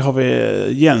 Nästa vecka har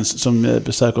vi Jens som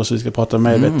besöker oss. Vi ska prata om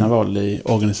medvetna val i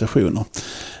organisationer.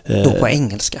 Då på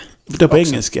engelska. Då på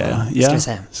engelska, ja.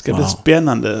 Ska bli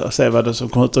spännande att se vad det som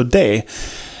kommer ut av det.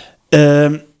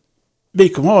 Vi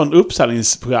kommer ha en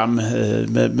uppsamlingsprogram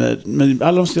med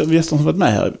alla de gäster som varit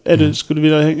med här. Skulle du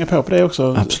vilja hänga på det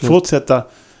också? Absolut. Fortsätta,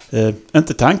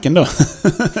 inte tanken då.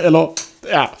 Eller,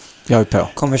 ja. Jag är på.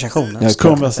 Konversationen. Jag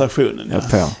är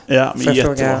på. Ja, får jag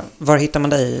fråga, var hittar man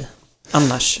dig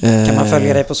annars? Kan man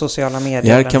följa dig på sociala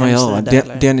medier? Ja, det kan man göra.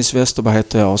 Dennis Westerberg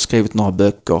heter jag och har skrivit några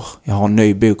böcker. Jag har en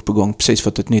ny bok på gång. Precis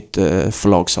fått ett nytt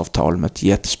förlagsavtal med ett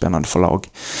jättespännande förlag.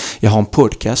 Jag har en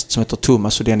podcast som heter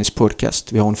Thomas och Dennis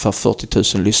podcast. Vi har ungefär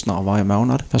 40 000 lyssnare varje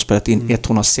månad. Jag har spelat in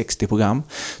 160 program.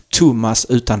 Thomas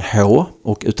utan H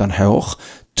och utan hår.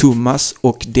 Thomas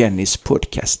och Dennis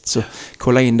podcast. Så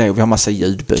kolla in det. Vi har massa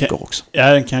ljudböcker också.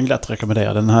 Ja, den kan jag glatt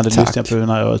rekommendera. Den hade lyssnat på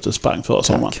när jag var ute och sprang förra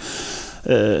sommaren.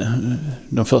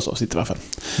 De första avsnitt i alla fall.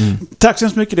 Tack så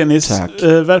mycket Dennis.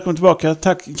 Välkommen tillbaka.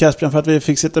 Tack Caspian för att vi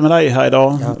fick sitta med dig här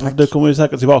idag. Ja, du kommer ju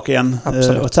säkert tillbaka igen.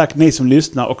 Och tack ni som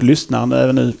lyssnar och lyssnar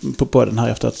även nu på podden här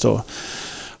efteråt. Så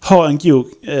ha en god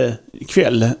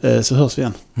kväll så hörs vi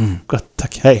igen. Gott,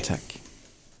 tack. Hej. Tack.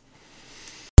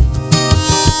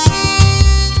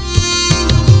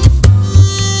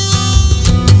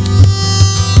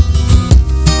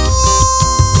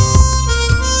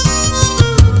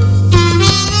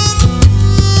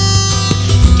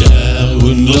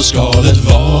 Under skalet,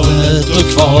 valet och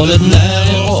kvalet,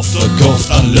 när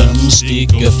offerkoftan löm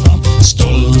sticker fram.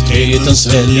 Stoltheten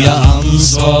svälja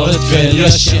ansvaret,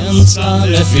 kvälja känslan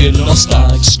är fylld av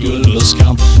stark skuld och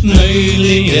skam.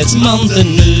 Möjlighetsmanteln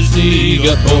nu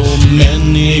flyger på,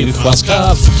 människans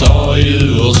kraft tar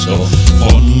ju oss då.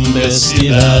 Från bäst i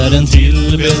världen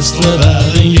till bäst för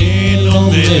världen genom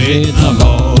medvetna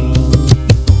val.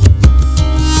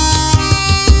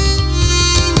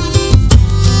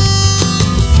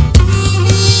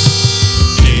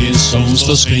 Som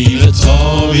står skrivet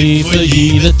tar vi för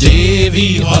givet det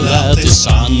vi har lärt i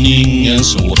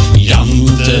sanningens ord.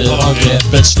 Jante har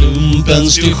greppet, slumpen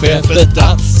styr skeppet,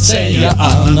 att säga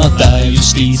annat är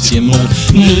justitiemord.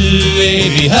 Nu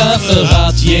är vi här för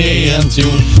att ge en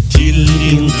ton till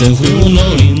intention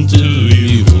och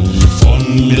intuition.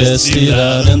 Från bäst i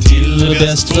världen till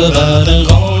bäst för världen,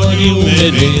 radio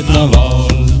medvetna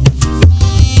val.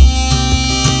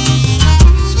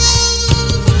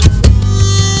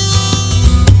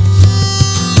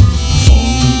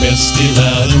 Bäst i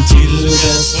världen till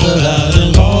bäst för